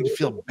starting to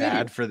feel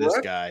bad for this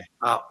guy.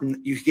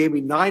 You gave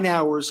me 9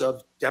 hours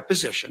of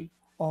deposition,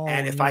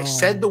 and if I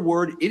said the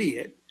word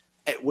idiot,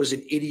 it was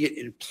an idiot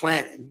in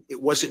planning.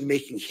 It wasn't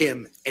making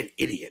him an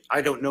idiot.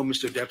 I don't know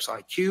Mr. Depp's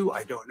IQ.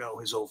 I don't know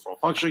his overall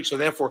functioning. So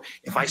therefore,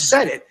 if I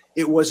said it,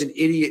 it was an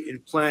idiot in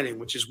planning,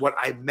 which is what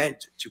I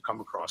meant to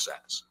come across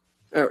as.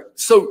 All right.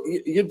 So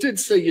you did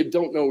say you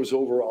don't know his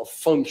overall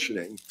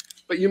functioning,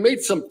 but you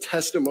made some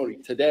testimony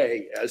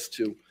today as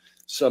to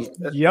some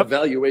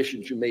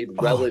evaluations you made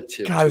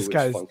relative to his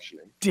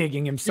functioning.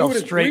 Digging himself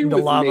straight into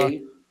lava.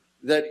 Me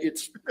that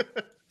it's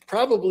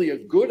probably a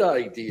good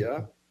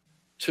idea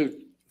to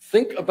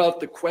think about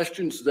the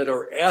questions that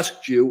are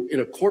asked you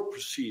in a court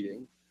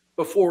proceeding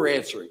before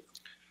answering.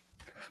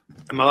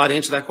 Am I allowed to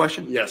answer that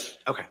question? Yes.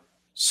 Okay.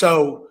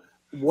 So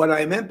what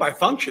I meant by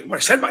function, what I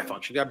said by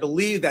function, I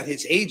believe that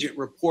his agent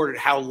reported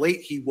how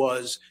late he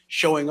was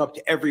showing up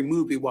to every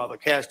movie while the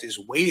cast is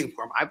waiting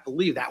for him. I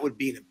believe that would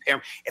be an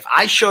impairment. If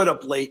I showed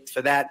up late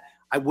for that,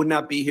 I would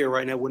not be here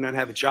right now, would not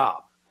have a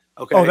job.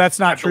 Okay. Oh, that's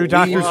not true.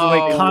 Doctors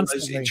are late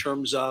constantly. In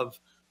terms of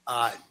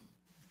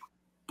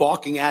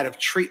balking out of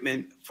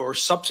treatment for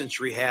substance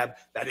rehab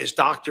that his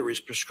doctor is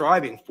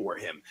prescribing for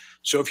him.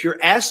 So if you're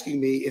asking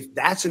me if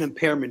that's an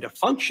impairment of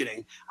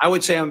functioning, I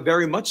would say I'm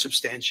very much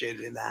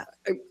substantiated in that.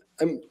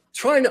 I'm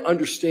trying to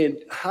understand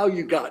how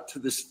you got to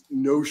this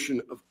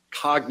notion of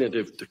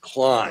cognitive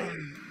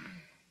decline.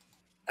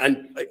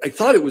 And I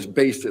thought it was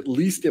based at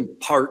least in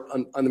part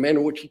on the manner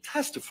in which he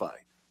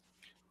testified.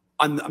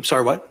 I'm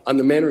sorry, what? On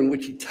the manner in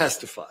which he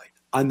testified.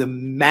 On the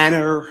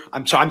manner,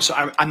 I'm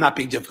sorry, I'm not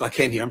being difficult. I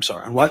can't hear. I'm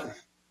sorry. On what?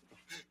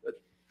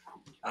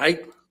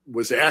 I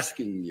was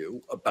asking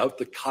you about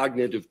the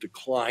cognitive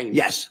decline.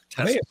 Yes.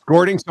 Are they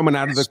escorting someone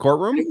out of the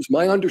courtroom? It was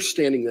my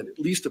understanding that at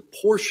least a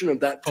portion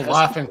of that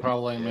laughing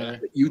probably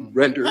that you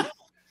rendered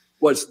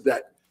was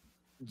that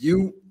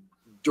you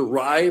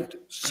derived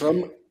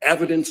some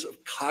evidence of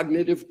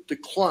cognitive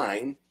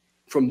decline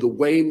from the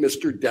way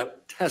Mr. Depp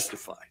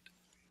testified.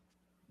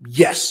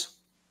 Yes.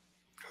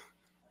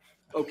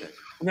 Okay.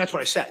 And that's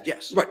what I said.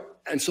 Yes. Right.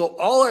 And so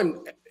all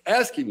I'm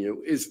asking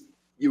you is,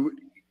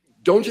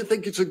 don't you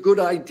think it's a good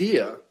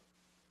idea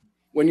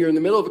when you're in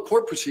the middle of a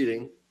court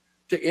proceeding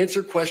to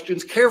answer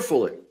questions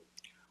carefully?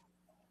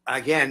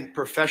 Again,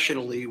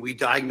 professionally, we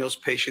diagnose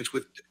patients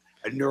with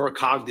a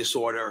neurocognitive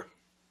disorder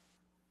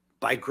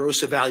by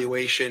gross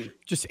evaluation.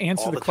 Just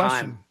answer all the time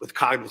question. with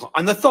cognitive.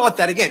 On the thought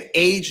that, again,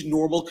 age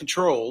normal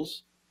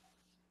controls.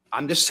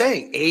 I'm just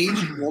saying,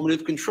 age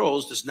normative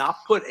controls does not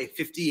put a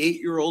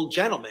 58-year-old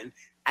gentleman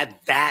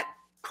at that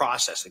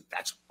processing.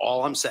 That's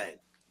all I'm saying.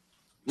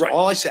 That's Right.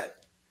 all I said.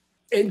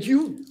 And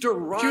you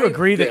derive Do you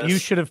agree that you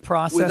this should have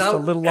processed without a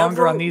little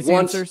longer ever on these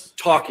once answers?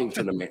 talking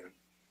to the man.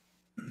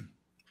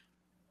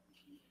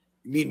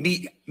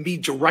 Me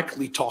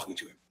directly talking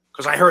to him,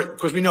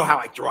 because we know how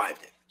I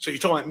derived it. So you're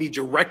talking about me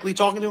directly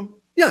talking to him?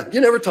 Yeah, you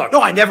never talked.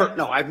 No, I've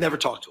never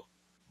talked to him.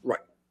 Right.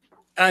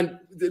 And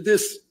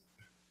this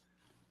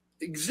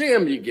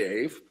exam you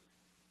gave,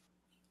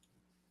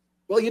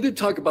 well, you did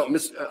talk about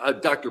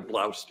Dr.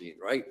 Blaustein,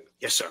 right?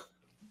 Yes, sir.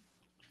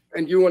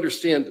 And you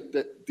understand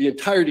that the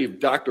entirety of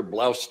Dr.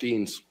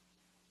 Blaustein's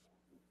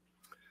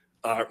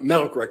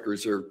medical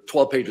records are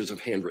 12 pages of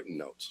handwritten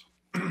notes.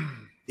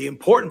 The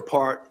important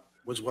part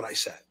was what I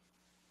said.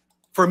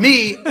 For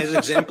me, as an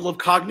example of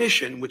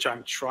cognition, which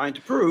I'm trying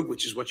to prove,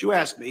 which is what you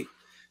asked me,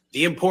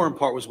 the important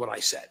part was what I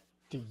said.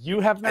 Do you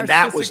have And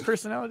that was narcissistic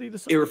personality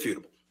disorder?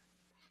 irrefutable.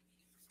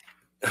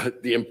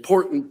 The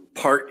important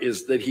part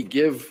is that he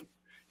gave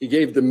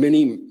the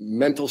mini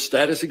mental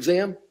status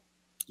exam.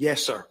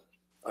 Yes, sir.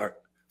 All right.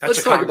 That's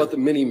Let's talk about the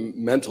mini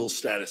mental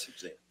status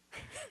exam.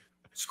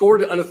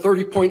 Scored on a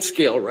 30-point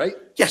scale, right?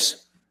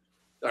 Yes.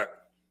 All right.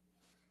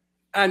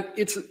 And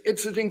it's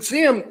an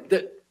exam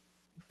that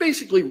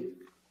basically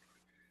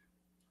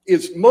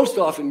is most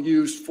often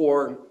used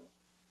for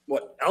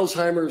what,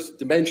 Alzheimer's,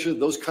 dementia,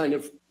 those kind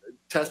of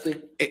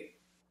testing.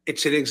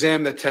 It's an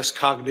exam that tests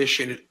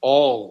cognition in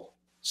all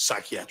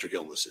psychiatric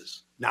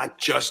illnesses, not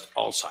just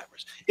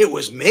Alzheimer's. It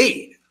was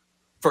made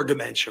for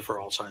dementia, for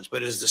Alzheimer's,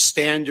 but is the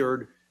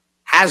standard,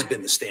 has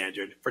been the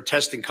standard for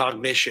testing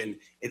cognition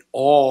in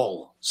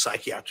all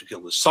psychiatric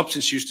illness,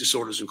 substance use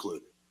disorders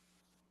included.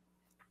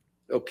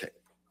 Okay.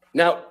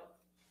 Now,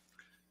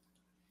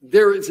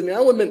 there is an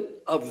element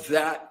of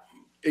that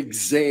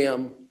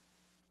exam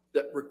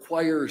that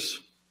requires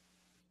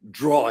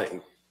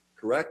drawing,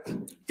 correct?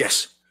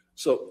 Yes.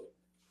 So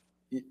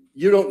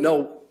you don't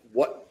know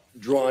what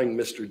drawing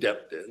Mr.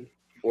 Depp did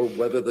or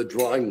whether the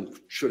drawing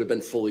should have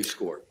been fully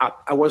scored.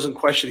 I wasn't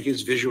questioning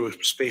his visual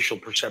spatial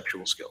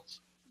perceptual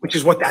skills, which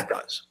is what that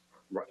does.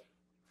 Right.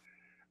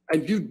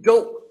 And you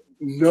don't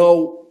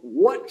know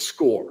what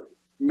score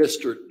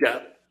Mr.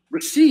 Depp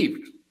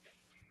received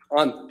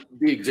on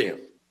the exam.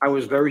 I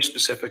was very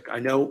specific. I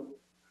know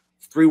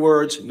 3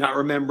 words, not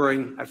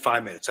remembering at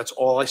 5 minutes. That's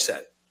all I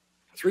said.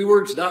 3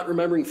 words, not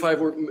remembering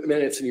 5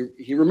 minutes, and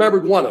he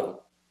remembered one of them,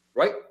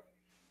 right?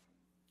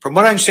 From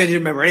what I understand, you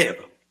didn't remember any of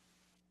them.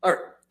 All right.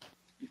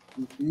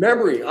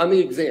 Memory on the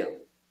exam.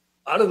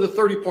 Out of the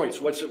 30 points,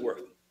 what's it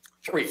worth?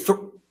 3.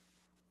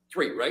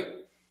 3, right?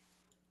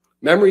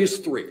 Memory is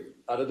 3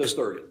 out of the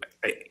 30.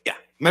 Yeah,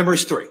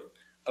 memory's 3. Okay.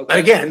 But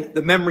again,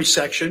 the memory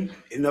section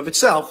in and of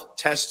itself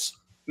tests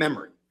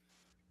memory.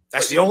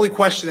 That's the only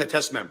question that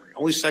tests memory.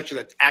 Only section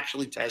that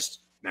actually tests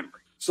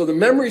memory. So the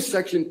memory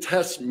section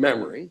tests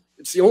memory.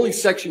 It's the only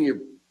section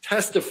you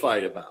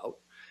testified about.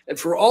 And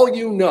for all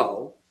you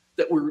know,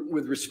 that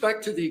with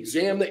respect to the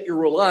exam that you're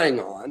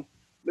relying on,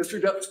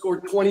 Mr. Depp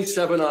scored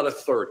 27 out of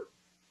 30.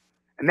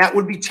 And that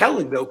would be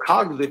telling, though,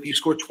 cognitive, if you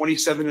score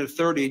 27 out of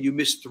 30 and you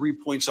missed 3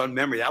 points on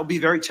memory. That would be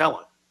very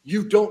telling.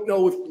 You don't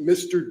know if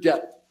Mr.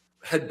 Depp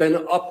had been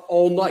up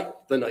all night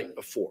the night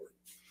before.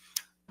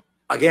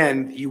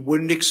 Again, you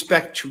wouldn't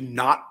expect to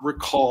not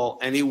recall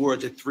any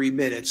words at 3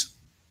 minutes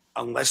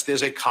unless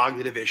there's a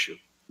cognitive issue.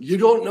 You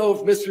don't know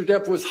if Mr.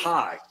 Depp was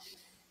high.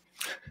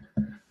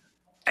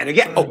 And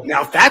again,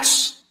 now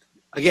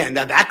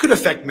that could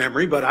affect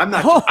memory, but I'm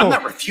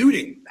not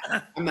refuting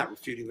that. I'm not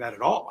refuting that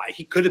at all.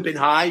 He could have been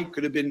high, he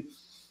could have been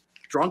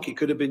drunk, he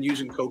could have been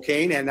using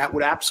cocaine, and that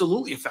would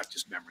absolutely affect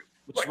his memory,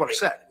 which is what I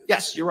said.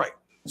 Yes, you're right.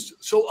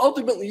 So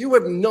ultimately, you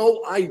have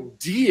no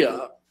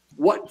idea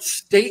what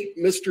state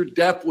Mr.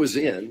 Depp was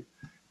in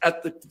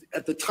at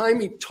the time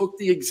he took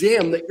the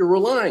exam that you're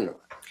relying on.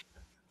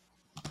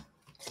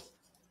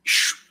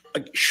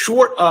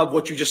 Short of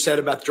what you just said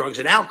about drugs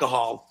and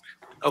alcohol,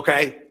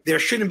 okay, there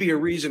shouldn't be a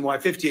reason why a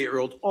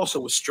 58-year-old also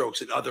with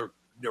strokes and other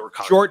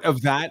neurocognitive. Short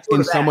of that,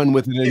 in someone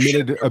with an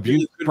admitted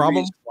abuse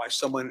problem? Why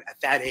someone at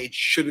that age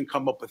shouldn't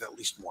come up with at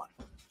least one.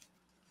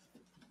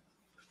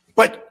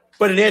 But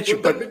an answer.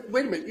 But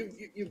wait a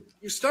minute,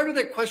 you started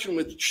that question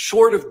with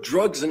short of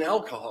drugs and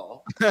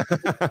alcohol.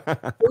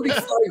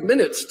 45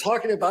 minutes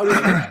talking about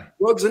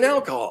drugs and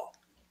alcohol.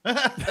 Am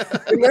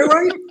I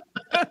right?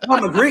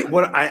 I'm agreeing.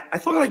 I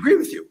thought I agreed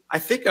with you. I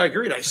think I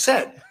agreed. I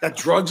said that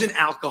drugs and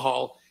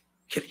alcohol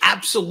can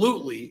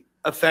absolutely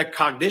affect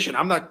cognition.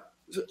 I'm not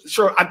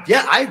sure.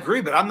 I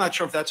agree, but I'm not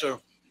sure if that's a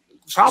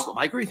problem.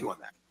 I agree with you on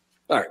that.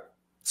 All right.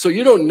 So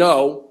you don't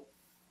know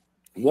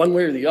one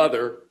way or the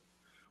other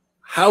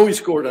how he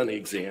scored on the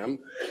exam.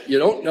 You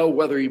don't know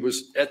whether he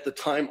was at the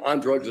time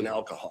on drugs and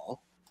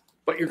alcohol,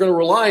 but you're going to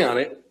rely on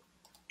it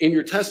in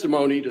your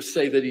testimony to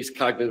say that he's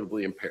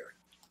cognitively impaired.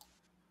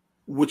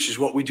 Which is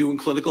what we do in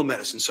clinical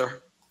medicine,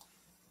 sir.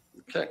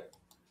 Okay.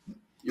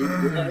 You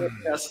rely on a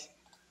test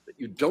that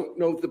you don't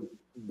know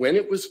when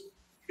it was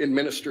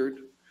administered,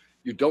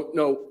 you don't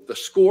know the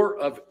score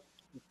of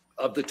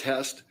the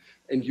test,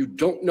 and you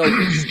don't know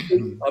the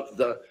state of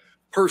the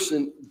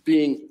person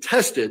being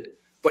tested,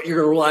 but you're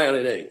going to rely on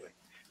it anyway.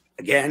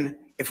 Again,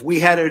 if we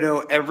had to know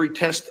every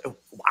test,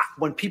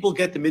 when people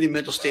get the mini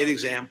mental state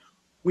exam,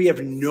 we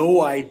have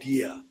no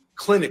idea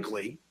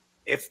clinically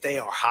if they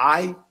are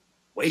high,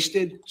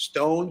 wasted,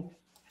 stoned,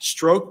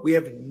 stroke. We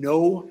have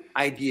no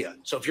idea.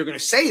 So if you're going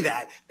to say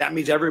that, that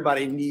means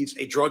everybody needs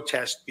a drug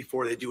test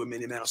before they do a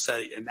mini mental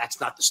study, and that's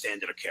not the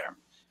standard of care.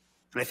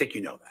 And I think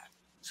you know that.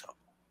 So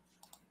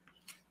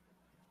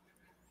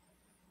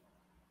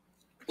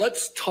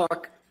let's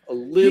talk a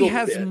little He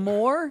has bit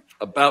more?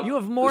 about You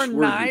have more this word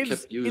you knives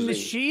kept in the using,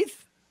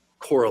 sheath?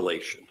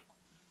 correlation.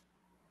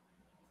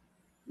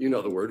 You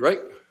know the word, right?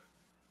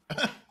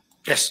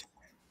 yes,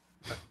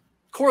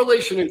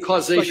 Correlation and Like a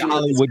causation.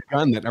 Hollywood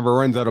gun that never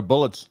runs out of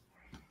bullets.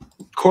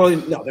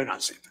 correlation. No, they're not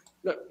the same thing.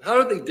 No, how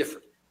are they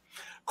different?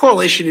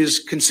 Correlation is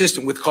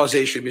consistent with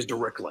causation, is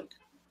direct link.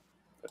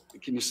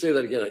 Can you say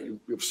that again?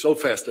 You were so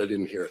fast I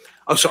didn't hear it.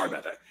 I'm sorry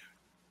about that.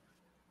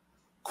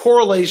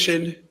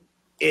 Correlation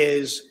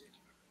is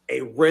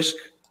a risk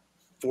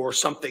for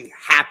something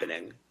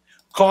happening.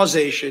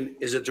 Causation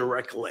is a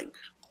direct link.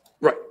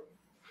 Right.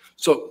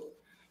 So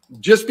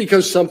just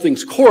because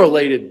something's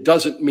correlated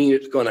doesn't mean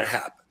it's going to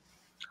happen.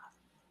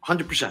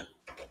 100%.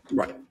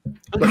 Right.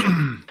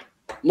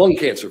 Lung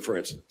cancer, for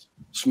instance.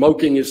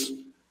 Smoking is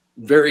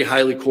very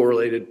highly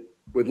correlated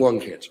with lung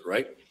cancer,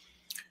 right?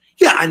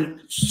 Yeah, and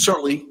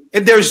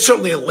there's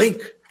certainly a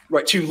link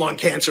Right. to lung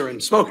cancer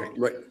and smoking.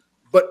 Right.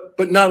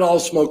 But not all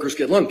smokers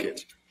get lung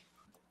cancer.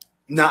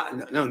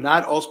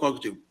 Not all smokers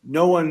do.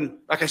 No one,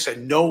 like I said,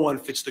 no one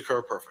fits the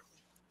curve perfectly.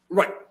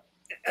 Right.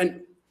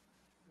 And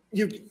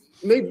you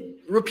made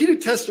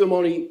repeated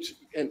testimony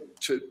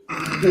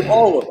to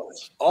all of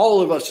us.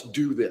 All of us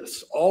do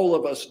this. All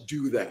of us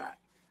do that.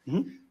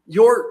 Mm-hmm.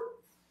 Your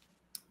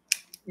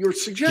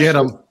suggestion, Get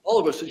 'em. all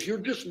of us, is you're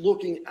just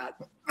looking at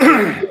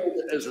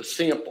as a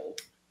sample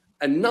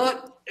and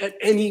not at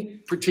any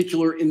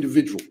particular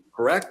individual,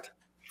 correct?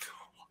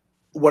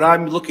 What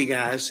I'm looking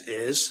at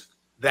is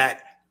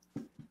that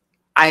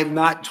I'm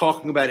not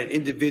talking about an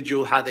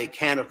individual, how they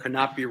can or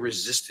cannot be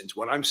resistant.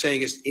 What I'm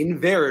saying is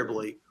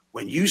invariably,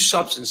 when you use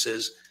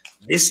substances,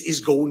 this is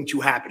going to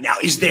happen. Now,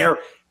 is there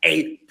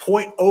a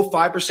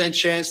 0.05%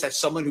 chance that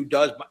someone who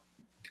does?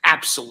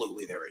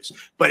 Absolutely there is.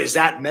 But is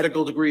that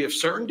medical degree of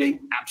certainty?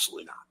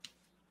 Absolutely not.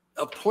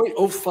 A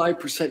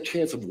 0.05%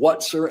 chance of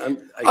what, sir?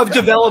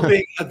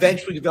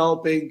 Eventually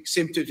developing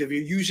symptoms. If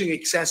you're using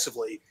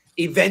excessively,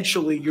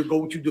 eventually you're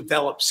going to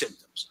develop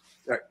symptoms.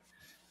 Right.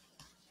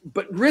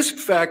 But risk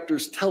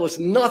factors tell us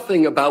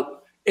nothing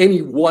about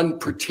any one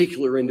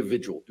particular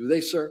individual, do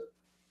they, sir?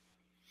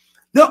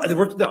 No.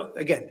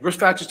 Again, risk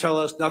factors tell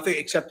us nothing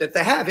except that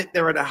they have it.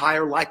 They're at a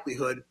higher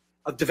likelihood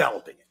of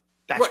developing it.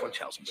 That's Right. what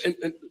tells us.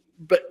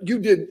 But you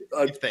did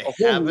If they a whole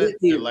have it, litany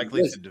they're of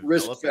likely to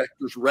risk develop it.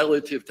 factors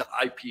relative to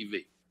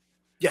IPV.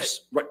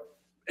 Yes. Right.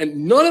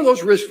 And none of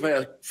those risk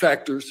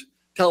factors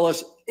tell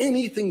us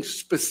anything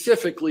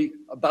specifically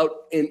about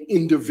an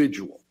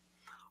individual.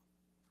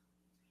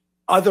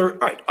 Other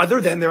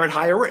than they're at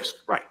higher risk.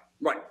 Right.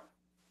 Right.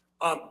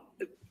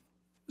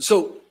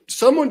 So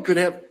someone could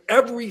have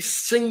every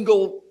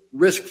single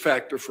risk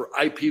factor for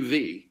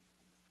IPV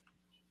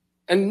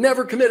and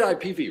never commit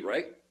IPV,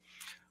 right?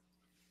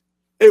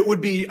 It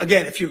would be,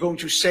 again, if you're going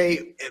to say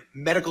a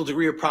medical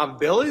degree of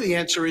probability, the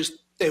answer is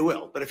they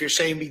will. But if you're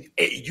saying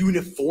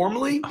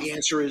uniformly, the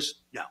answer is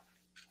no.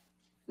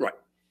 Right.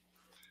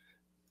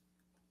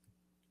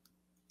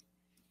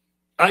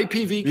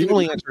 IPV The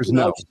only answer is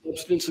no.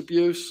 Substance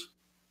abuse.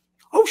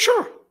 Oh,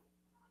 sure.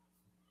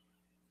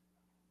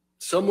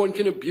 Someone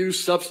can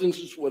abuse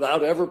substances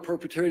without ever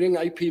perpetrating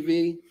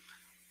IPV.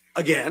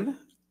 Again,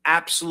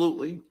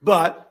 absolutely.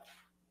 But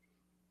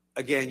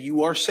again,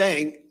 you are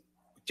saying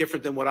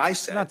different than what I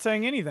said. Not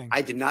saying anything.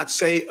 I did not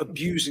say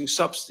abusing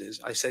substance.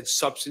 I said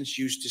substance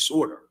use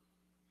disorder.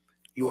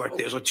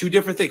 Those are two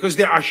different things, because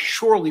there are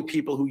surely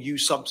people who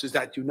use substances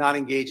that do not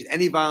engage in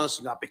any violence,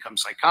 do not become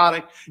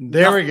psychotic.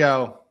 There we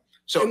go.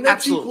 So And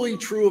that's absolutely. equally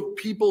true of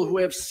people who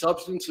have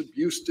substance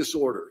abuse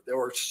disorder. There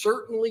are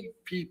certainly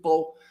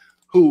people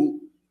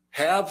who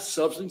have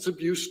substance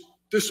abuse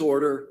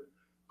disorder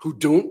who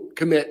don't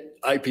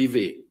commit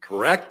IPV,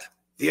 correct?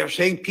 They are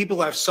saying people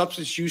who have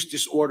substance use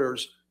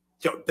disorders,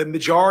 the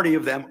majority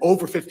of them,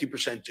 over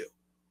 50% do.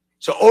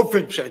 So over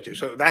 50% do.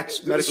 So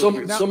that's medical.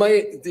 The Now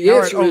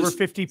answer over is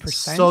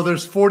 50%. So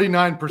there's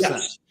 49%.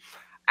 Yes.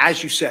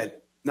 As you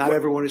said, not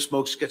everyone who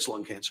smokes gets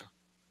lung cancer.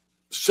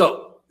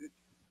 so.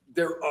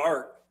 There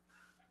are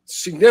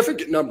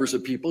significant numbers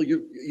of people.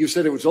 You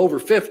said it was over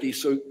 50.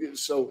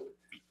 So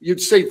you'd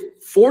say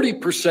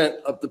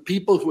 40% of the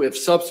people who have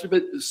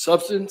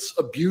substance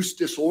abuse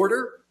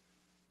disorder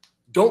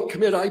don't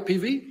commit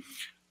IPV.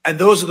 And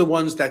those are the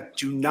ones that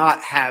do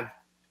not have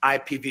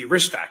IPV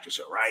risk factors,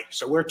 right?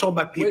 So we're talking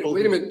about people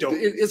Wait a who minute. don't.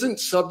 Isn't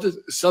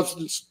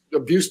substance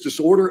abuse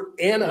disorder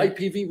and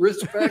IPV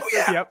risk factor? Oh,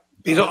 yeah. Yep.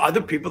 These are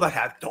other people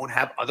that don't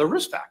have other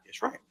risk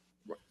factors, right?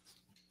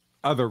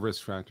 Other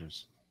risk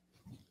factors.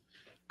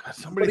 God,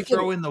 somebody But again,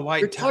 throw in the You're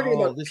white talking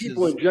towel. about This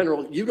people is in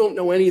general. You don't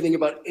know anything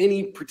about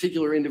any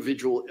particular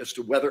individual as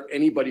to whether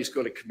anybody's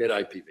going to commit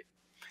IPV.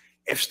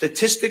 If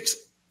statistics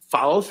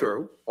follow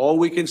through, all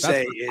we can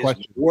say the is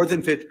question. more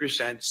than 50%,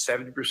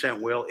 70%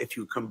 will. If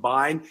you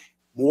combine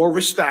more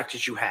risk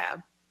factors you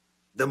have,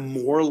 the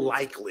more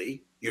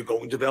likely you're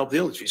going to develop the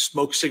illness. If you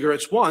smoke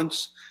cigarettes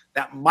once,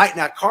 that might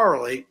not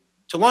correlate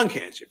to lung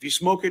cancer. If you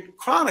smoke it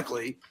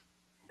chronically,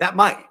 that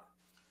might.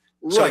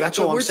 So that's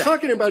all I'm we're saying.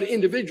 talking about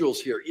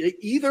individuals here. You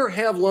either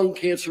have lung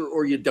cancer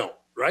or you don't,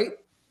 right?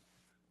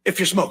 If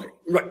you're smoking.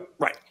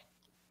 Right.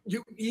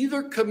 You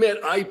either commit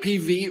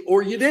IPV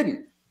or you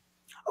didn't.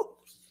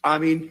 I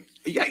mean,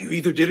 yeah, you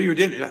either did or you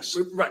didn't, yes.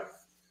 Right.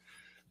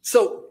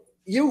 So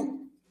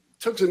you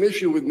took some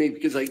issue with me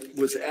because I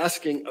was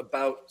asking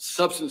about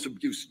substance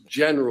abuse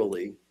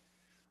generally,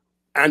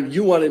 and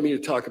you wanted me to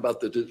talk about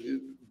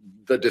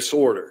the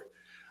disorder.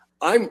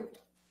 I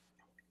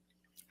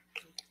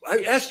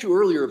asked you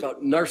earlier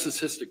about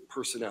narcissistic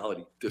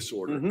personality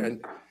disorder,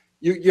 and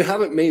you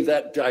haven't made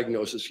that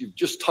diagnosis. You've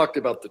just talked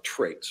about the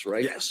traits,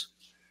 right? Yes.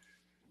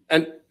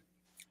 And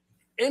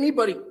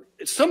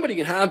somebody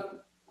can have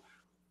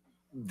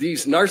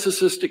these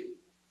narcissistic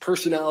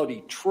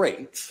personality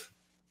traits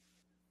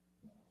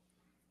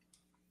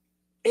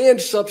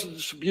and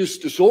substance abuse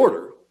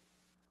disorder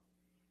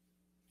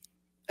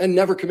and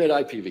never commit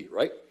IPV,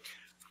 right?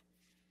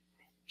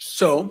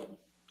 So,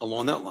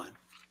 along that line,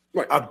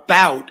 Right.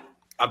 about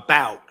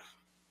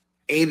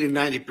 80 to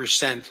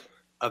 90%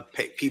 of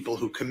people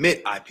who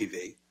commit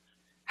IPV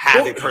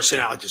have a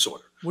personality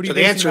disorder. What are you So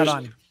the basing answer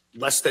that is on?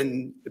 less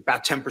than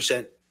about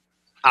 10%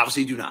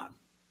 obviously do not.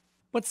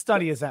 What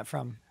study is that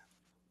from?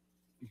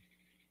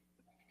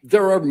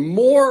 There are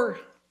more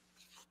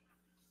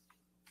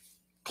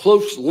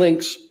close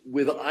links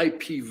with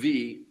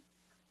IPV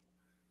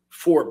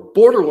for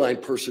borderline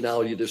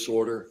personality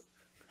disorder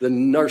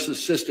than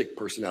narcissistic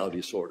personality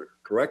disorder.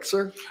 Correct,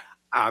 sir?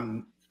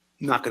 I'm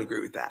not going to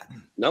agree with that.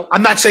 No?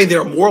 I'm not saying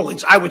there are more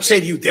links. I would say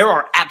to you, there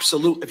are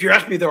absolute. If you're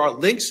asking me there are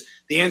links,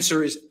 the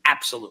answer is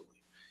absolutely.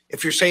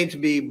 If you're saying to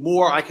me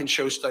more, I can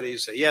show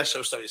studies that yes,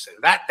 so studies say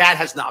that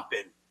has not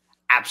been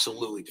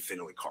absolutely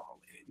definitively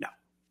correlated. No,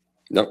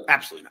 No.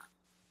 absolutely not.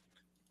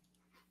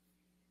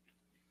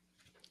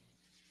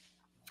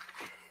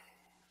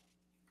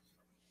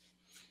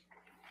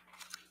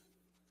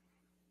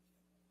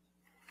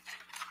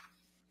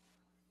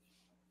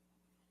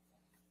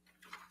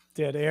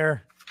 Dead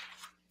air.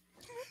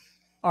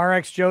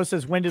 RX Joe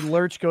says, when did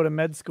Lurch go to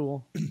med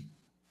school?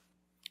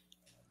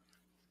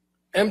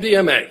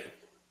 MDMA.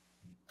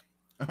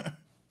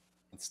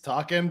 Let's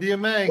talk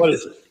MDMA. What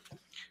is it?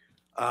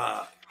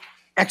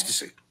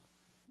 Ecstasy.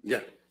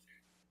 Yeah.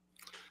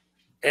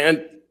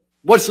 And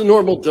what's the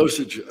normal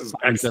dosage of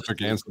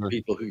Scientific ecstasy answer. for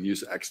people who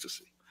use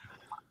ecstasy?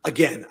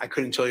 Again, I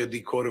couldn't tell you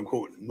the quote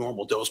unquote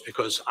normal dose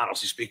because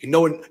honestly speaking,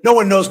 no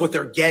one knows what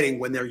they're getting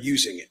when they're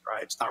using it,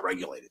 right? It's not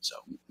regulated. So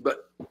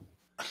But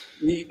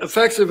the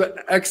effects of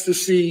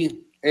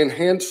ecstasy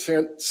enhance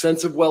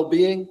sense of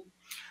well-being?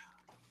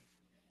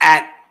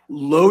 at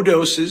low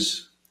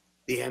doses,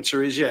 the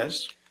answer is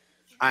yes.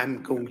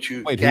 I'm going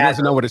to Wait, he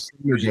doesn't know what a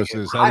senior dose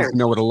is. How does he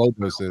know what a low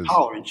dose is?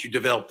 tolerance. You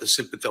develop the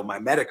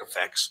sympathomimetic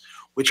effects,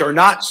 which are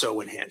not so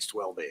enhanced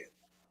well-being.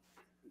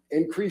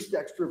 Increased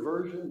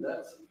extroversion,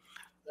 that's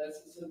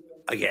a symptom.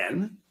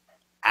 Again,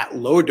 at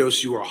low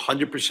dose, you are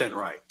 100%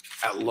 right.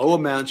 At low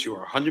amounts, you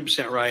are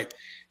 100% right.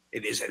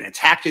 It is an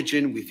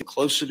entactogen. We feel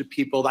closer to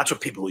people. That's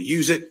what people who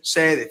use it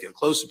say. They feel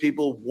close to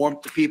people,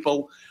 warmth to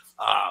people,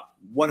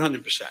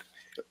 100%.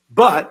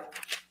 But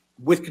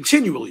with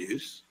continual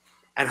use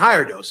and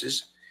higher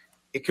doses,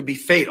 it could be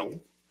fatal.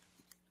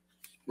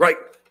 Right.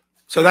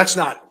 So that's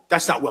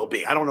not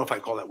well-being. I don't know if I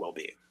call that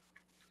well-being.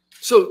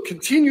 So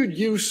continued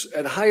use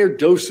at higher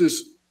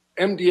doses,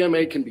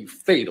 MDMA can be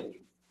fatal,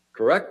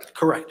 correct?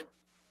 Correct.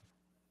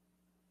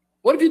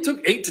 What if you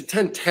took 8 to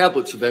 10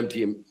 tablets of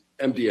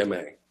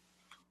MDMA?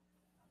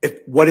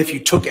 What if you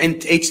took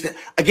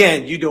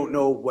again, you don't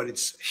know what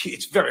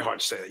it's very hard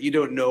to say that. You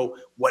don't know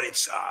what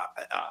it's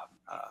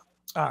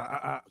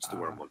what's the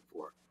word I'm looking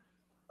for?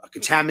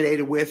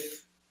 Contaminated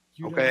with.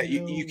 Okay.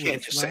 You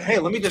can't just say, hey,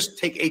 let me just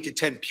take 8 to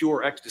 10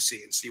 pure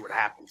ecstasy and see what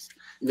happens.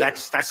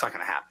 That's not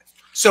going to happen.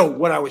 So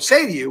what I would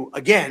say to you,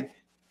 again,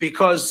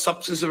 because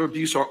substance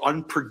abuse are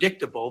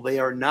unpredictable, they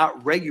are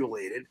not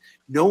regulated.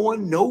 No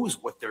one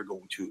knows what they're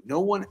going to. No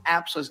one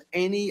absolutely has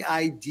any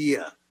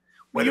idea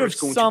whether it's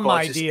going to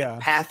cause this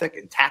empathic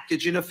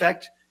entactogen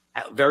effect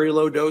at very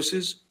low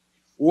doses,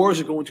 or is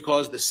it going to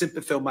cause the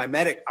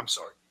sympathomimetic,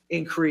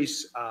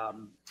 increase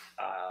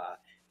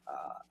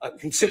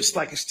It's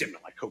like a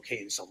stimulant, like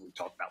cocaine, something we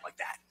talk about like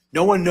that.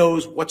 No one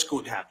knows what's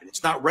going to happen.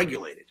 It's not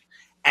regulated.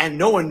 And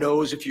no one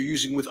knows if you're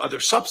using with other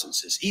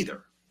substances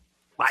either,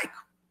 like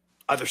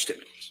other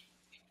stimulants.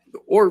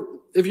 Or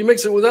if you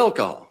mix it with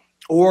alcohol.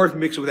 Or if you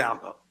mix it with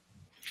alcohol.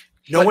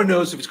 No one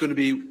knows if it's going to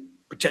be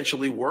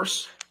potentially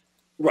worse.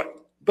 Right.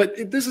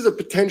 But this is a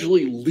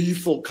potentially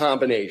lethal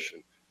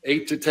combination.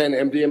 8 to 10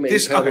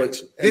 MDMA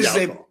pellets and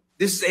alcohol.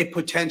 This is a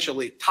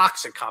potentially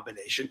toxic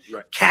combination.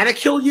 Right. Can it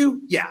kill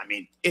you? Yeah, I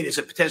mean, it is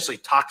a potentially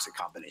toxic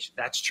combination.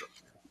 That's true.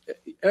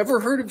 Ever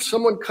heard of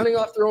someone cutting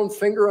off their own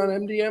finger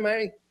on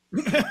MDMA?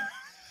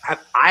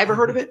 Have I ever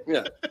heard of it?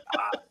 Yeah.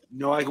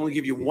 No, I can only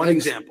give you one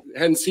example.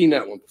 Hadn't seen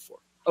that one before.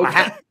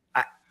 Okay.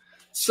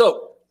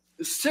 So,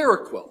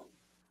 Seroquel.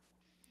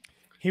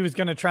 He was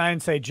going to try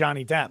and say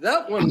Johnny Depp.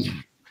 That one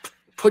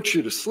puts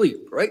you to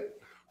sleep, right?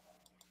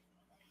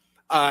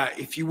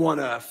 If you want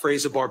to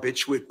phrase a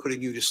barbiturate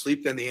putting you to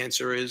sleep, then the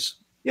answer is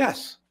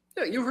yes.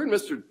 Yeah, you heard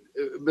Mr.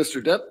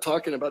 Depp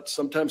talking about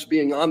sometimes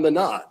being on the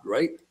nod,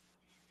 right?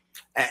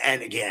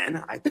 And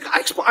again, I think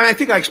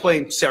I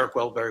explained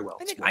Seroquel very well.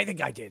 I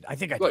think I did.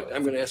 Good.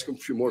 I'm going to ask him a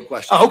few more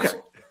questions. Oh, okay.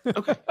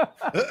 Okay.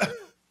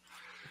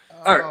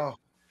 All right.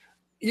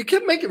 You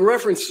kept making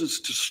references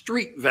to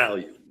street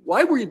value.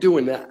 Why were you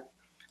doing that?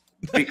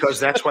 Because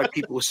that's why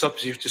people with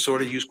substance use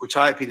disorder use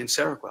quetiapine and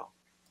Seroquel.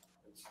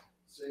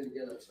 Say it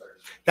again. I'm sorry.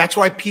 That's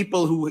why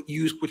people who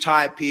use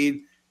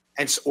quetiapine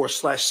or /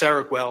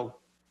 Seroquel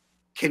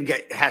can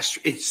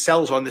it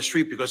sells on the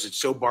street because it's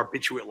so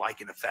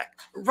barbiturate-like in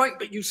effect. Right,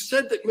 but you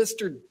said that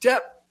Mr.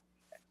 Depp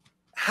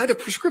had a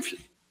prescription.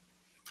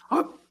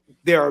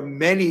 There are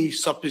many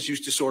substance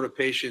use disorder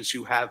patients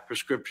who have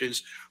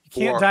prescriptions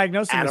for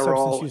diagnose them as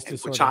Adderall substance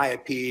use and disorder.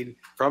 quetiapine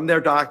from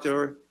their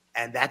doctor,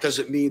 and that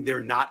doesn't mean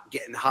they're not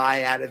getting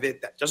high out of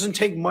it. That doesn't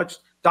take much.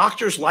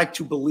 Doctors like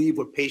to believe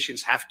what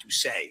patients have to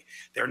say.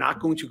 They're not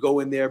going to go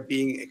in there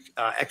being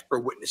expert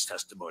witness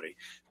testimony.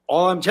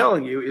 All I'm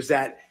telling you is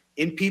that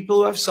in people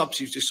who have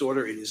substance use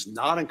disorder, it is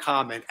not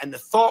uncommon. And the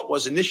thought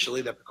was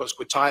initially that because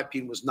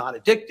quetiapine was not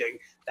addicting,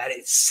 that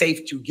it's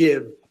safe to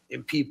give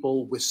in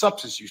people with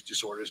substance use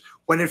disorders,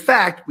 when in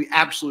fact, we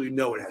absolutely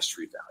know it has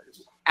street value.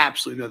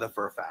 Absolutely know that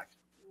for a fact.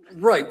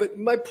 Right, but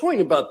my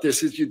point about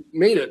this is you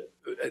made a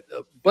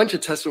bunch of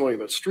testimony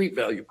about street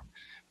value,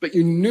 but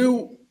you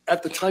knew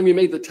at the time you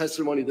made the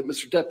testimony that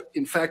Mr. Depp,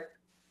 in fact,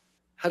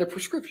 had a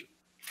prescription.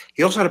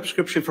 He also had a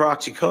prescription for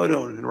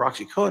oxycodone and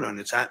roxicodone.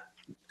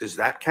 Does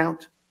that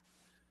count?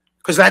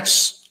 Because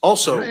that's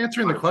also You're not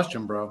answering the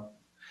question, bro.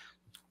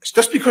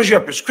 Just because you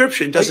have a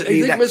prescription doesn't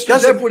mean I that think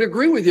Mr. Depp would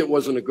agree with you it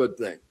wasn't a good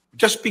thing.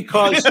 just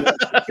because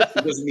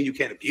it doesn't mean you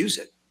can't abuse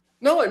it.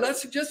 No, I'm not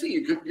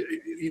suggesting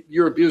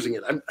you're abusing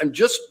it. I'm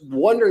just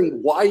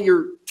wondering why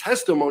your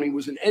testimony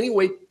was in any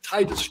way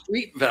tied to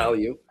street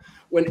value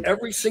when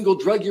every single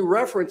drug you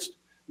referenced,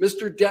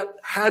 Mr. Depp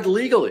had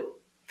legally.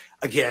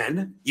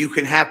 Again, you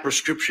can have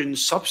prescription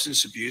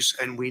substance abuse,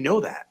 and we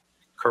know that,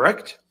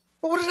 correct?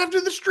 But what does that have to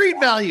do with the street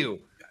value?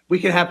 We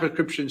can have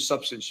prescription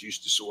substance use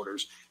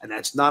disorders, and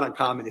that's not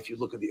uncommon if you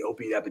look at the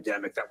opiate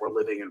epidemic that we're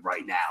living in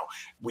right now.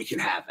 We can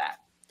have that.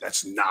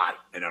 That's not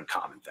an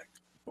uncommon thing.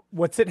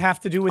 What's it have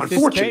to do with this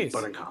Unfortunate, case?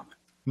 but uncommon.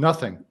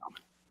 Nothing.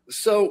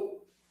 So,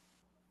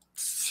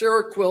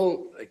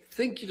 Seroquel, I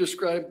think you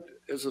described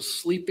as a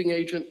sleeping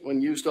agent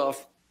when used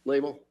off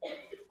label.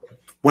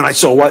 When I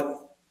saw what?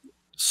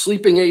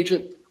 Sleeping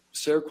agent,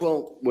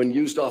 Seroquel, when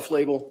used off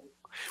label.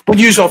 When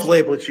used off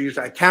label, it's used.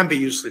 It can be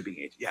used sleeping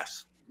agent.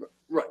 Yes.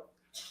 Right.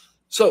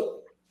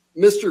 So,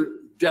 Mr.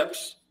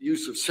 Depp's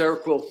use of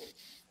Seroquel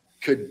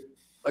could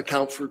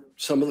account for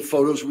some of the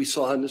photos we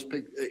saw in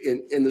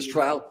this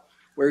trial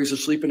where he's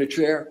asleep in a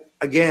chair.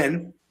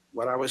 Again,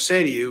 what I would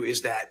say to you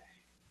is that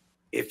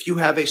if you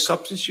have a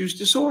substance use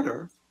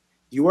disorder,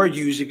 you are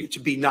using it to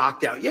be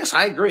knocked out. Yes,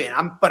 I agree.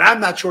 But I'm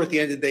not sure at the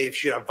end of the day if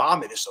she'd have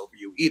vomitus over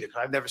you either,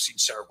 because I've never seen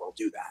Seroquel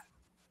do that.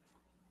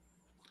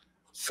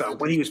 So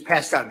when he was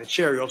passed out in the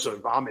chair, he also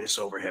had vomitus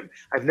over him.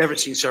 I've never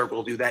seen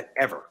Seroquel do that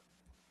ever.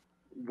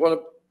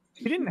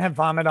 He didn't have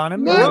vomit on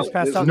him. No. He was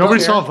passed out in the Nobody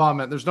chair. saw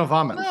vomit. There's no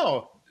vomit.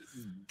 No.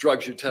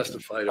 Drugs you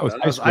testified Oh, about.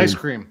 It was ice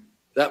cream.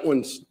 That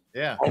one's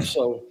Yeah.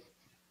 also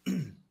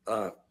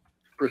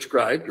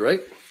prescribed,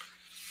 right?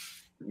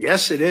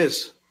 Yes, it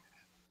is.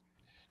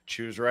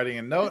 Choose writing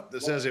a note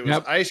that says it was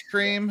Yep. ice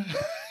cream.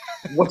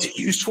 What's it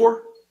used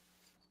for?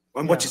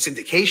 And what's its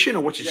indication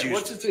or what's its Yeah, used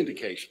what's for? its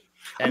indication?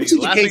 And Its he's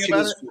laughing indication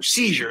about is it. for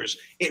seizures.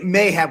 It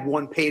may have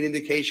one pain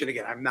indication.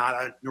 Again, I'm not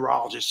a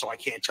neurologist, so I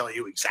can't tell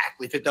you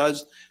exactly if it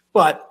does.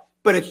 But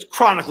it's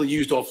chronically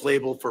used off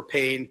label for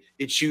pain.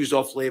 It's used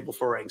off label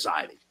for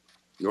anxiety.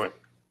 Right.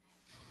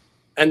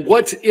 And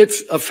what's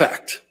its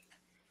effect?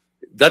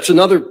 That's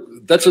another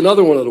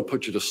one that'll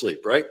put you to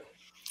sleep, right?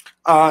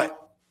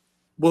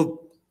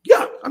 Well,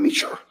 yeah. I mean,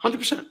 sure,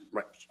 100%.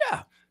 Right.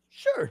 Yeah,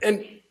 sure.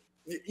 And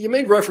you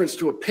made reference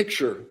to a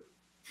picture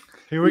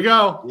Here we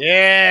go.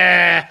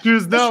 Yeah.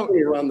 Choose no.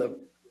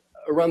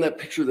 around that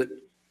picture that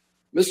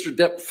Mr.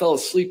 Depp fell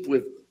asleep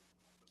with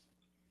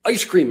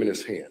ice cream in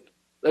his hand.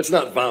 That's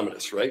not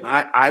vomitous, right?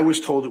 I was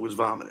told it was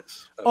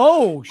vomitous.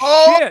 Oh,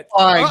 Oh shit.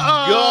 my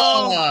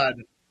Uh-oh. God.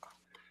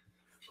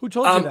 Who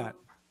told you that?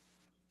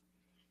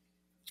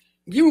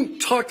 You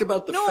talked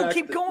about the No, fact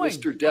keep that going.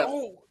 Mr.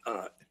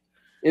 Depp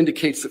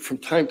indicates that from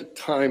time to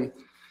time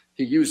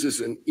he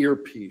uses an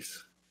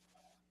earpiece.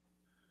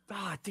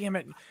 Ah, damn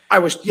it. I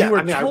was, yeah, You were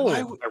I mean, told.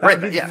 I That read would be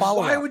that, the yes.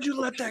 follow-up. Why would you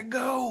let that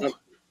go?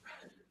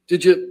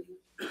 Did you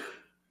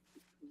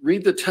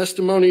read the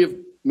testimony of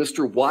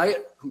Mr.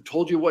 Wyatt, who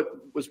told you what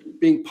was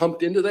being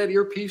pumped into that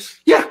earpiece?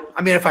 Yeah,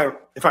 I mean, if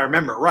I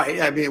remember right,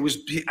 I mean,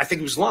 I think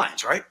it was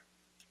lines, right?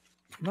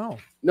 No.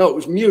 No, it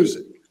was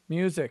music.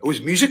 Music. It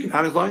was music,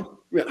 not his line.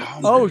 Yeah.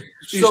 Oh,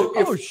 So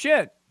oh, if,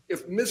 shit.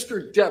 if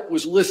Mr. Depp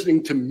was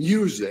listening to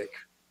music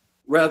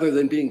rather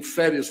than being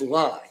fed his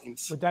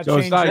lines, Would that So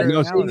change his your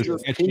diagnosis analysis? your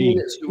is opinion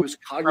sketchy. as to his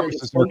cognitive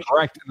Premises are function.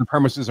 correct and the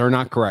premises are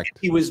not correct.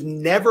 He was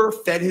never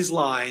fed his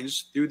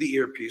lines through the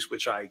earpiece,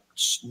 which I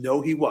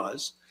know he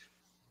was.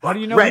 How do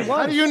you know Ready. he was?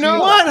 How do you know?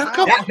 What? How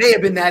come? That may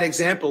have been that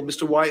example.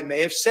 Mr. Wyatt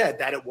may have said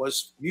that it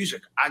was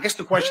music. I guess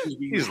the question is,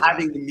 were you He's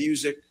having the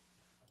music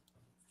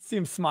See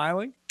him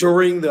smiling?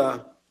 during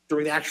the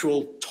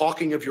actual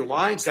talking of your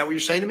lines? Is that what you're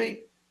saying to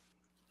me?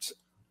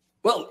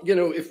 Well, you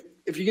know,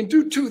 if you can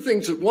do two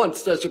things at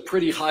once, that's a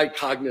pretty high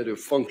cognitive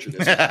function.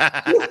 isn't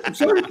it?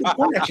 It's a very good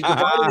point, actually.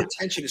 Divided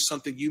attention is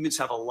something humans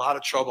have a lot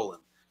of trouble in.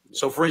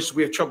 So, for instance,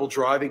 we have trouble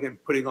driving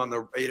and putting on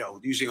the,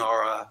 using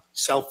our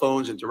cell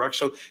phones and direct.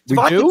 So,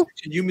 divided do?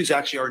 attention humans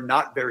actually are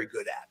not very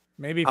good at.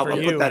 Maybe I'll for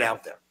put you. that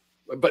out there.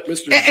 But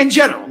Mr. In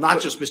general, not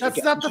just Mr. That's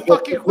Depp. not the But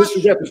fucking Mr.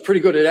 question. Depp is pretty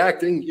good at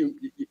acting.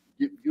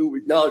 You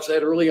acknowledge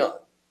that early on,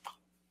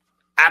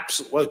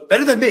 Absolutely. Well,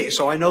 better than me,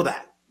 so I know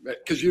that.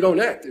 because you don't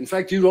act. In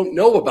fact, you don't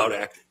know about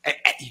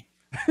acting.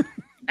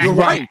 You're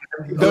right.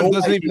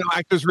 Doesn't even know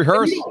actors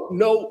rehearse. You don't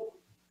know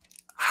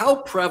how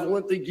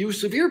prevalent the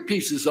use of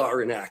earpieces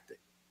are in acting.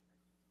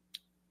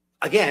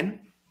 Again,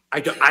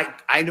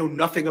 I know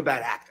nothing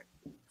about acting.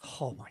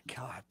 Oh, my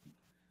God.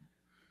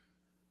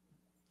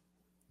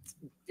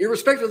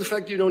 Irrespective of the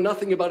fact you know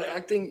nothing about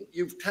acting,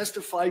 you've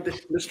testified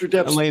that Mr.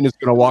 Depp's Elaine is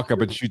going to walk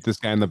up and shoot this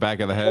guy in the back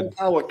of the head.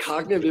 somehow a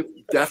cognitive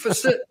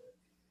deficit.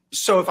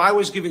 So if I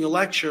was giving a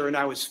lecture and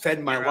I was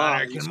fed my Your Honor,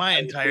 lines, can my I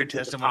entire would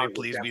think testimony that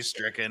please was be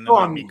stricken? No,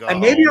 And let me go and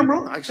maybe home? I'm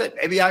wrong. Like I said,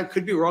 maybe I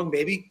could be wrong.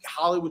 Maybe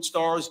Hollywood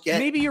stars get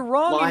Maybe you're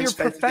wrong in your lines fed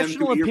to them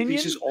professional through opinion.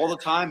 earpieces all the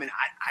time, and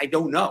I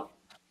don't know.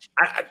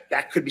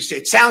 That could be said.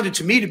 It sounded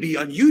to me to be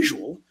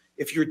unusual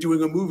if you're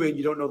doing a movie and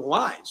you don't know the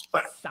lines.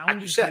 But like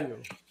Sounded you to said, you.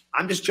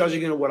 I'm just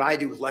judging it on what I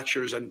do with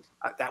lectures, and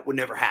that would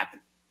never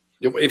happen.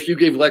 If you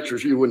gave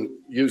lectures, you wouldn't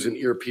use an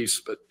earpiece,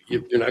 but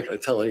you're not going to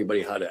tell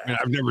anybody how to I mean,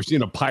 act. I've never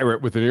seen a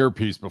pirate with an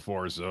earpiece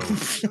before, so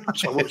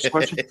So what was the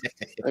question?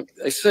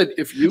 I said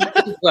if you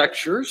gave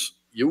lectures,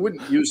 you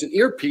wouldn't use an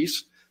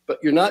earpiece, but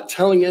you're not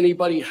telling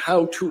anybody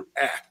how to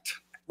act.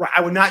 Right,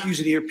 I would not use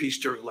an earpiece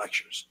during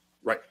lectures.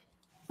 Right.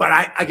 But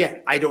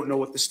I don't know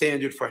what the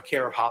standard for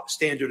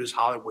standard as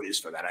Hollywood is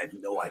for that. I have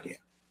no idea.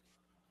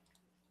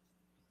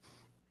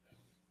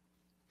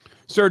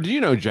 sir, do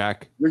you know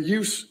Jack?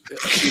 Your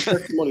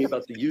testimony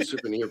about the use of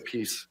an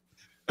earpiece.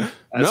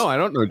 No, I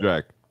don't know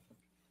Jack.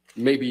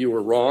 Maybe you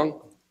were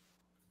wrong.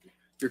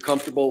 You're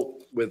comfortable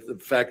with the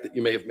fact that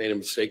you may have made a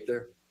mistake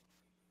there?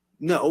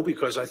 No,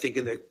 because I think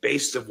in the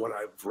basis of what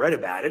I've read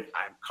about it,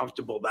 I'm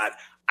comfortable that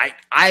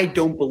I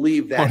don't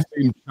believe that.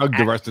 Chug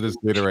the rest of this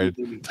Gatorade.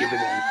 Given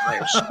an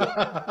entire score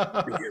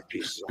for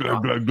earpieces.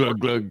 Glug, glug, glug,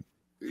 glug.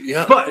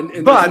 Yeah, But-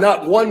 and but- there's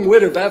not one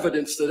whit of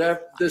evidence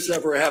that this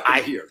ever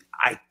happened here.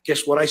 I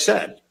guess what I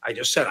said. I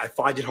just said I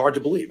find it hard to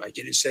believe. I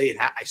didn't say it.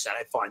 I said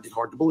I find it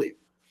hard to believe.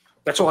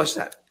 That's all I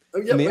said. Oh,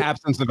 yeah, In the but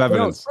absence of what I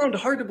evidence. found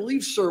hard to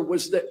believe, sir,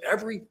 was that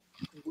every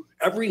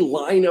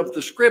line of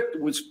the script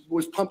was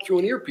pumped through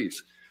an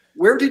earpiece.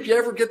 Where did you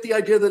ever get the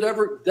idea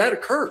that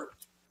occurred?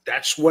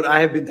 That's what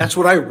I have been. That's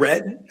what I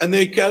read in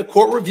the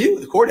court review,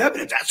 the court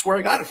evidence. That's where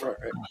I got it from.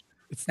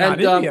 It's not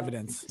And, in the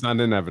evidence. It's not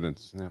in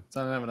evidence. Yeah. It's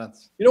not an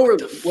evidence. You know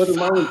whether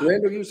Marlon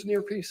Brando used an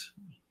earpiece?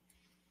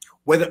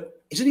 Whether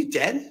isn't he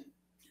dead?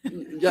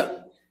 Yeah,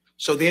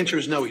 So the answer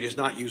is no. He does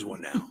not use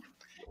one now.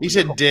 He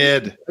said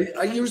did.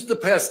 I used the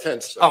past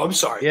tense. Sir. Oh, I'm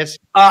sorry. Yes.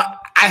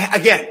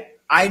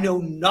 I know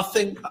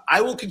nothing. I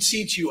will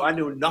concede to you. I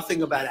know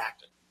nothing about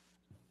acting.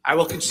 I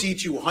will concede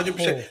to you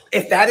 100%.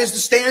 If that is the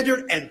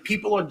standard and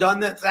people are done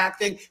that's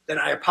acting, then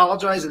I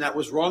apologize and that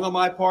was wrong on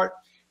my part.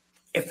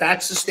 If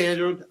that's the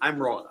standard, I'm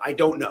wrong. I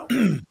don't know.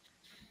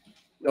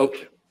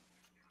 Okay.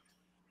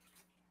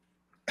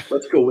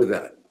 Let's go with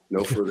that.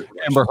 No further questions.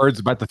 Amber Heard's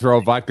about to throw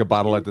a vodka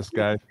bottle at this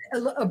guy.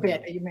 A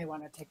bit. You may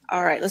want to take.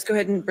 All right, let's go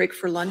ahead and break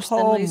for lunch then,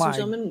 Oh ladies my and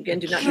gentlemen. Again,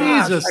 do not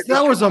Jesus,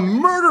 that was a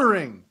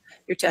murdering.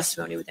 your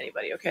testimony with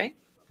anybody, okay?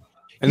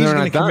 And He's they're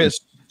gonna not done. commit.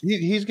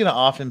 He's gonna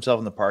off himself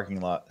in the parking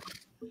lot.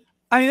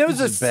 I mean, it was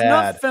a This is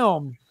snuff bad.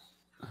 film.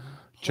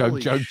 Chug,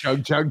 Holy chug,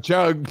 chug, chug,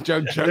 chug,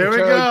 chug, chug. There we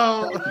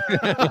chug.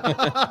 go.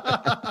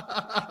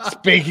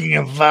 Speaking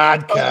of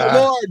vodka,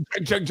 Oh, Lord.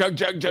 Chug, chug,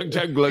 chug, chug,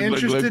 chug. Glug, glug,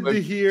 Interested glug, glug.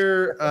 to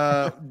hear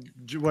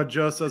what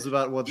Joe says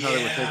about how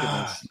they were taking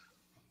this.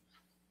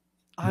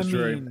 I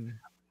Mr. Ray. mean,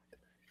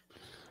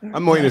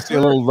 I'm waiting to see a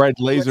little red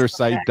laser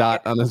sight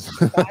dot on his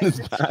back.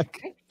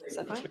 Okay, is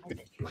that fine?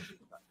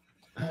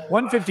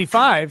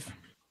 155.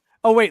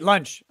 Oh wait,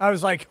 lunch. I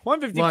was like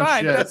 155.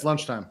 Lunch, yeah, That's it's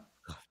lunchtime.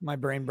 my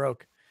brain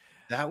broke.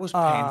 That was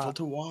painful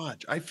to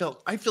watch. I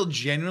feel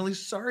genuinely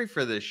sorry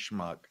for this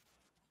schmuck.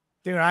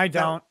 Dude, I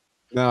don't.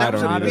 No, That I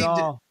was don't a Not either. at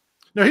all.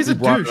 No, he's a He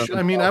brought it douche. up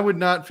I mean, I would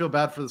not feel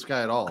bad for this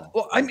guy at all.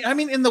 Well, I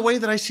mean, in the way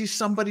that I see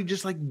somebody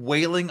just like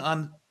wailing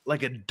on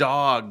like a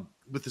dog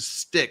with a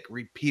stick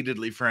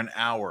repeatedly for an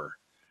hour.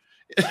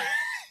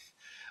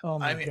 Oh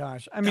my I mean,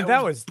 gosh. I mean,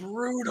 that was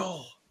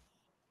brutal.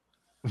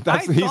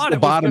 That's I he's thought the it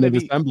was bottom gonna of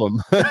this be-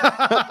 emblem.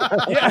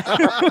 yeah.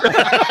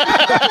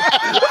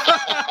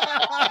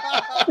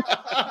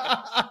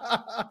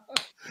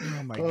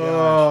 Oh my gosh.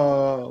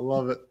 Oh,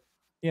 love it.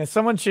 Yeah,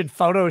 someone should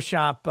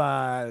Photoshop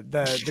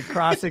the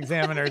cross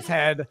examiner's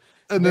head.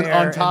 And then there,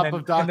 on and top then-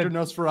 of Dr. and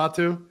then-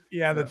 Nosferatu.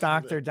 Yeah, the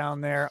doctor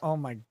down there. Oh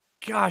my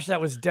gosh, that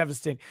was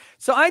devastating.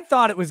 So I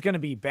thought it was going to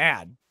be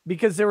bad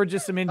because there were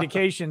just some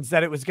indications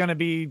that it was going to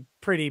be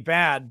pretty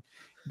bad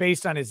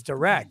based on his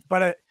direct.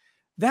 But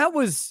that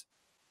was,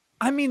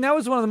 I mean, that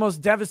was one of the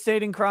most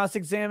devastating cross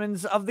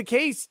examines of the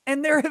case.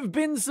 And there have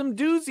been some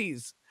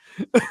doozies.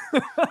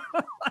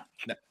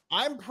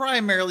 I'm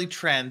primarily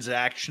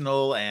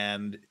transactional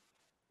and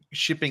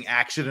shipping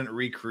accident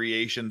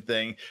recreation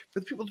thing. For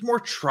the people with more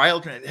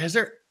trial,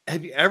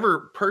 have you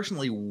ever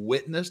personally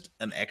witnessed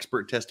an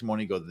expert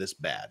testimony go this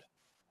bad?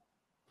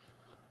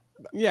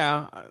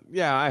 Yeah,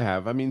 I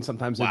have. I mean,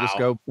 sometimes they just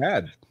Wow. go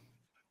bad.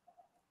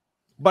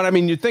 But I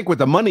mean, you'd think with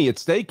the money at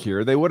stake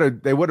here, they would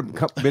have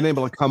been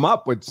able to come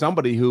up with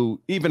somebody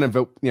who, even if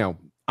it,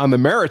 on the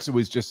merits it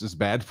was just as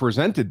bad,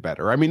 presented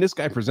better. I mean, this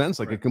guy presents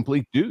like a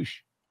complete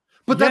douche.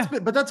 But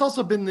that's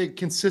also been the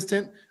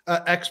consistent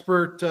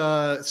expert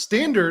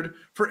standard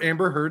for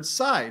Amber Heard's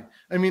side.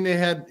 I mean, they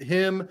had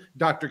him,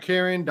 Dr.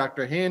 Karen,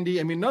 Dr. Handy.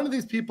 I mean, none of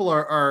these people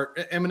are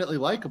eminently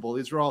likable.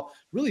 These are all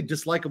really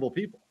dislikable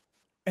people.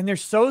 And they're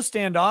so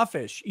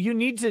standoffish. You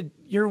need to,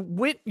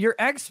 your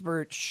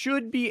expert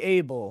should be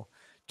able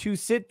to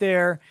sit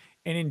there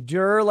and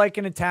endure like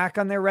an attack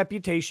on their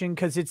reputation,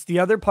 because it's the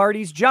other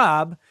party's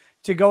job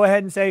to go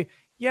ahead and say,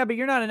 yeah, but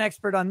you're not an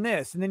expert on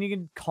this. And then you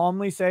can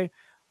calmly say,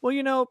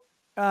 well,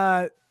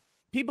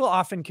 people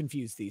often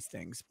confuse these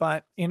things,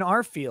 but in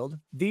our field,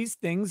 these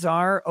things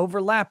are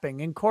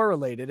overlapping and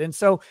correlated. And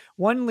so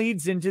one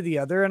leads into the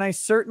other. And I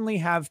certainly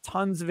have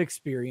tons of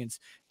experience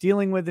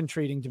dealing with and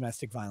treating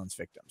domestic violence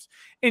victims.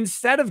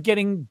 Instead of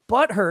getting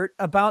butthurt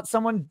about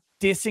someone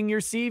dissing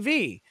your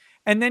CV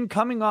and then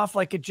coming off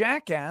like a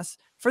jackass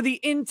for the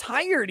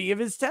entirety of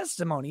his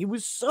testimony, he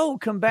was so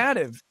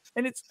combative.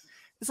 And it's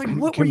like,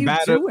 what were you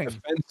doing?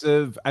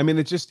 Offensive. I mean,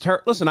 it's just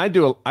listen, I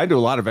do a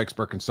lot of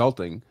expert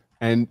consulting,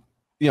 and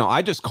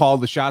I just call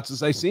the shots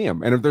as I see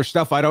them. And if there's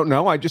stuff I don't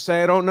know, I just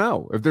say I don't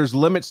know. If there's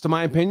limits to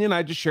my opinion,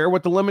 I just share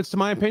what the limits to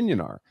my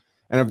opinion are.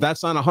 And if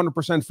that's not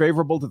 100%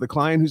 favorable to the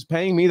client who's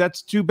paying me,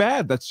 that's too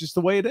bad. That's just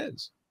the way it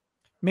is.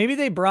 Maybe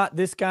they brought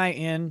this guy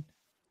in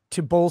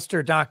to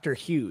bolster Dr.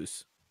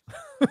 Hughes.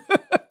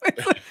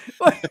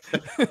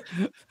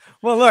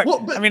 Well, look,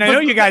 I know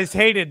you guys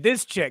hated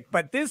this chick,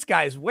 but this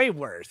guy's way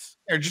worse.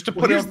 Or just to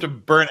put him to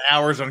burn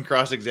hours on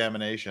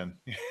cross-examination.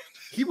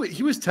 He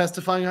was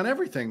testifying on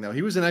everything, though.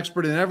 He was an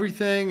expert in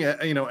everything,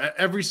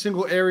 every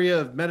single area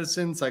of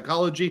medicine,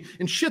 psychology,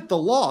 and shit, the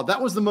law. That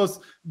was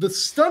the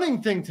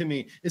stunning thing to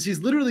me, is he's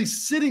literally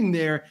sitting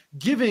there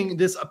giving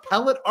this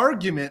appellate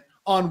argument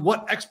on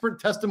what expert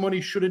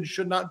testimony should and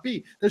should not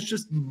be. That's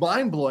just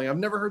mind-blowing. I've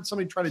never heard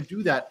somebody try to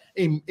do that,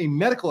 a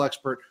medical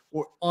expert,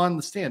 or on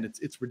the stand.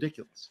 It's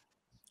ridiculous.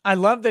 I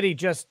love that he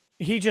just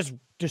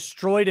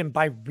destroyed him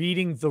by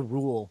reading the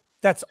rule.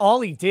 That's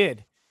all he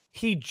did.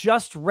 He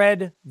just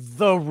read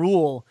the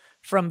rule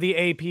from the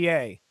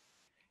APA.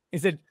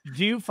 Is it,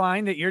 do you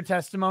find that your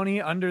testimony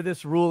under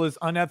this rule is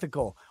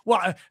unethical?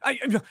 Well, I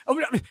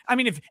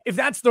mean, if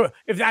that's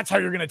how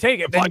you're going to take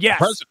it, then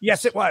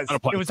yes, it was.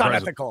 It was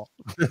unethical.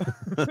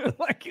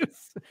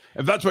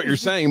 If that's what you're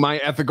saying, my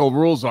ethical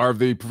rules are of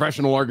the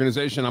professional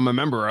organization I'm a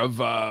member of.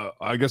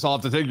 I guess I'll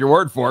have to take your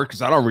word for it,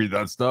 because I don't read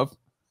that stuff.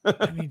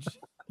 I mean,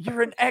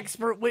 you're an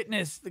expert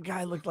witness. The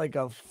guy looked like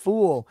a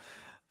fool.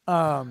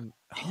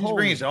 He's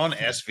bringing his own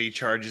SV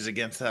charges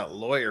against that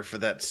lawyer for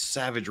that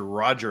savage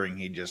rogering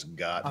he just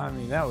got. I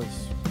mean, that was.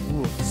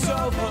 Ooh. So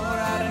pour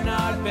out an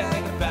art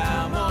bag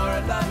about more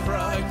of the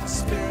Freud.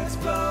 Spirits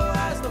flow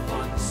as the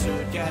ones who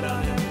get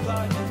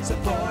unemployed. So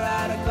pour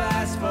out a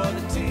glass for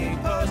the tea.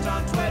 Post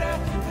on Twitter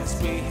as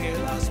we hear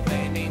lost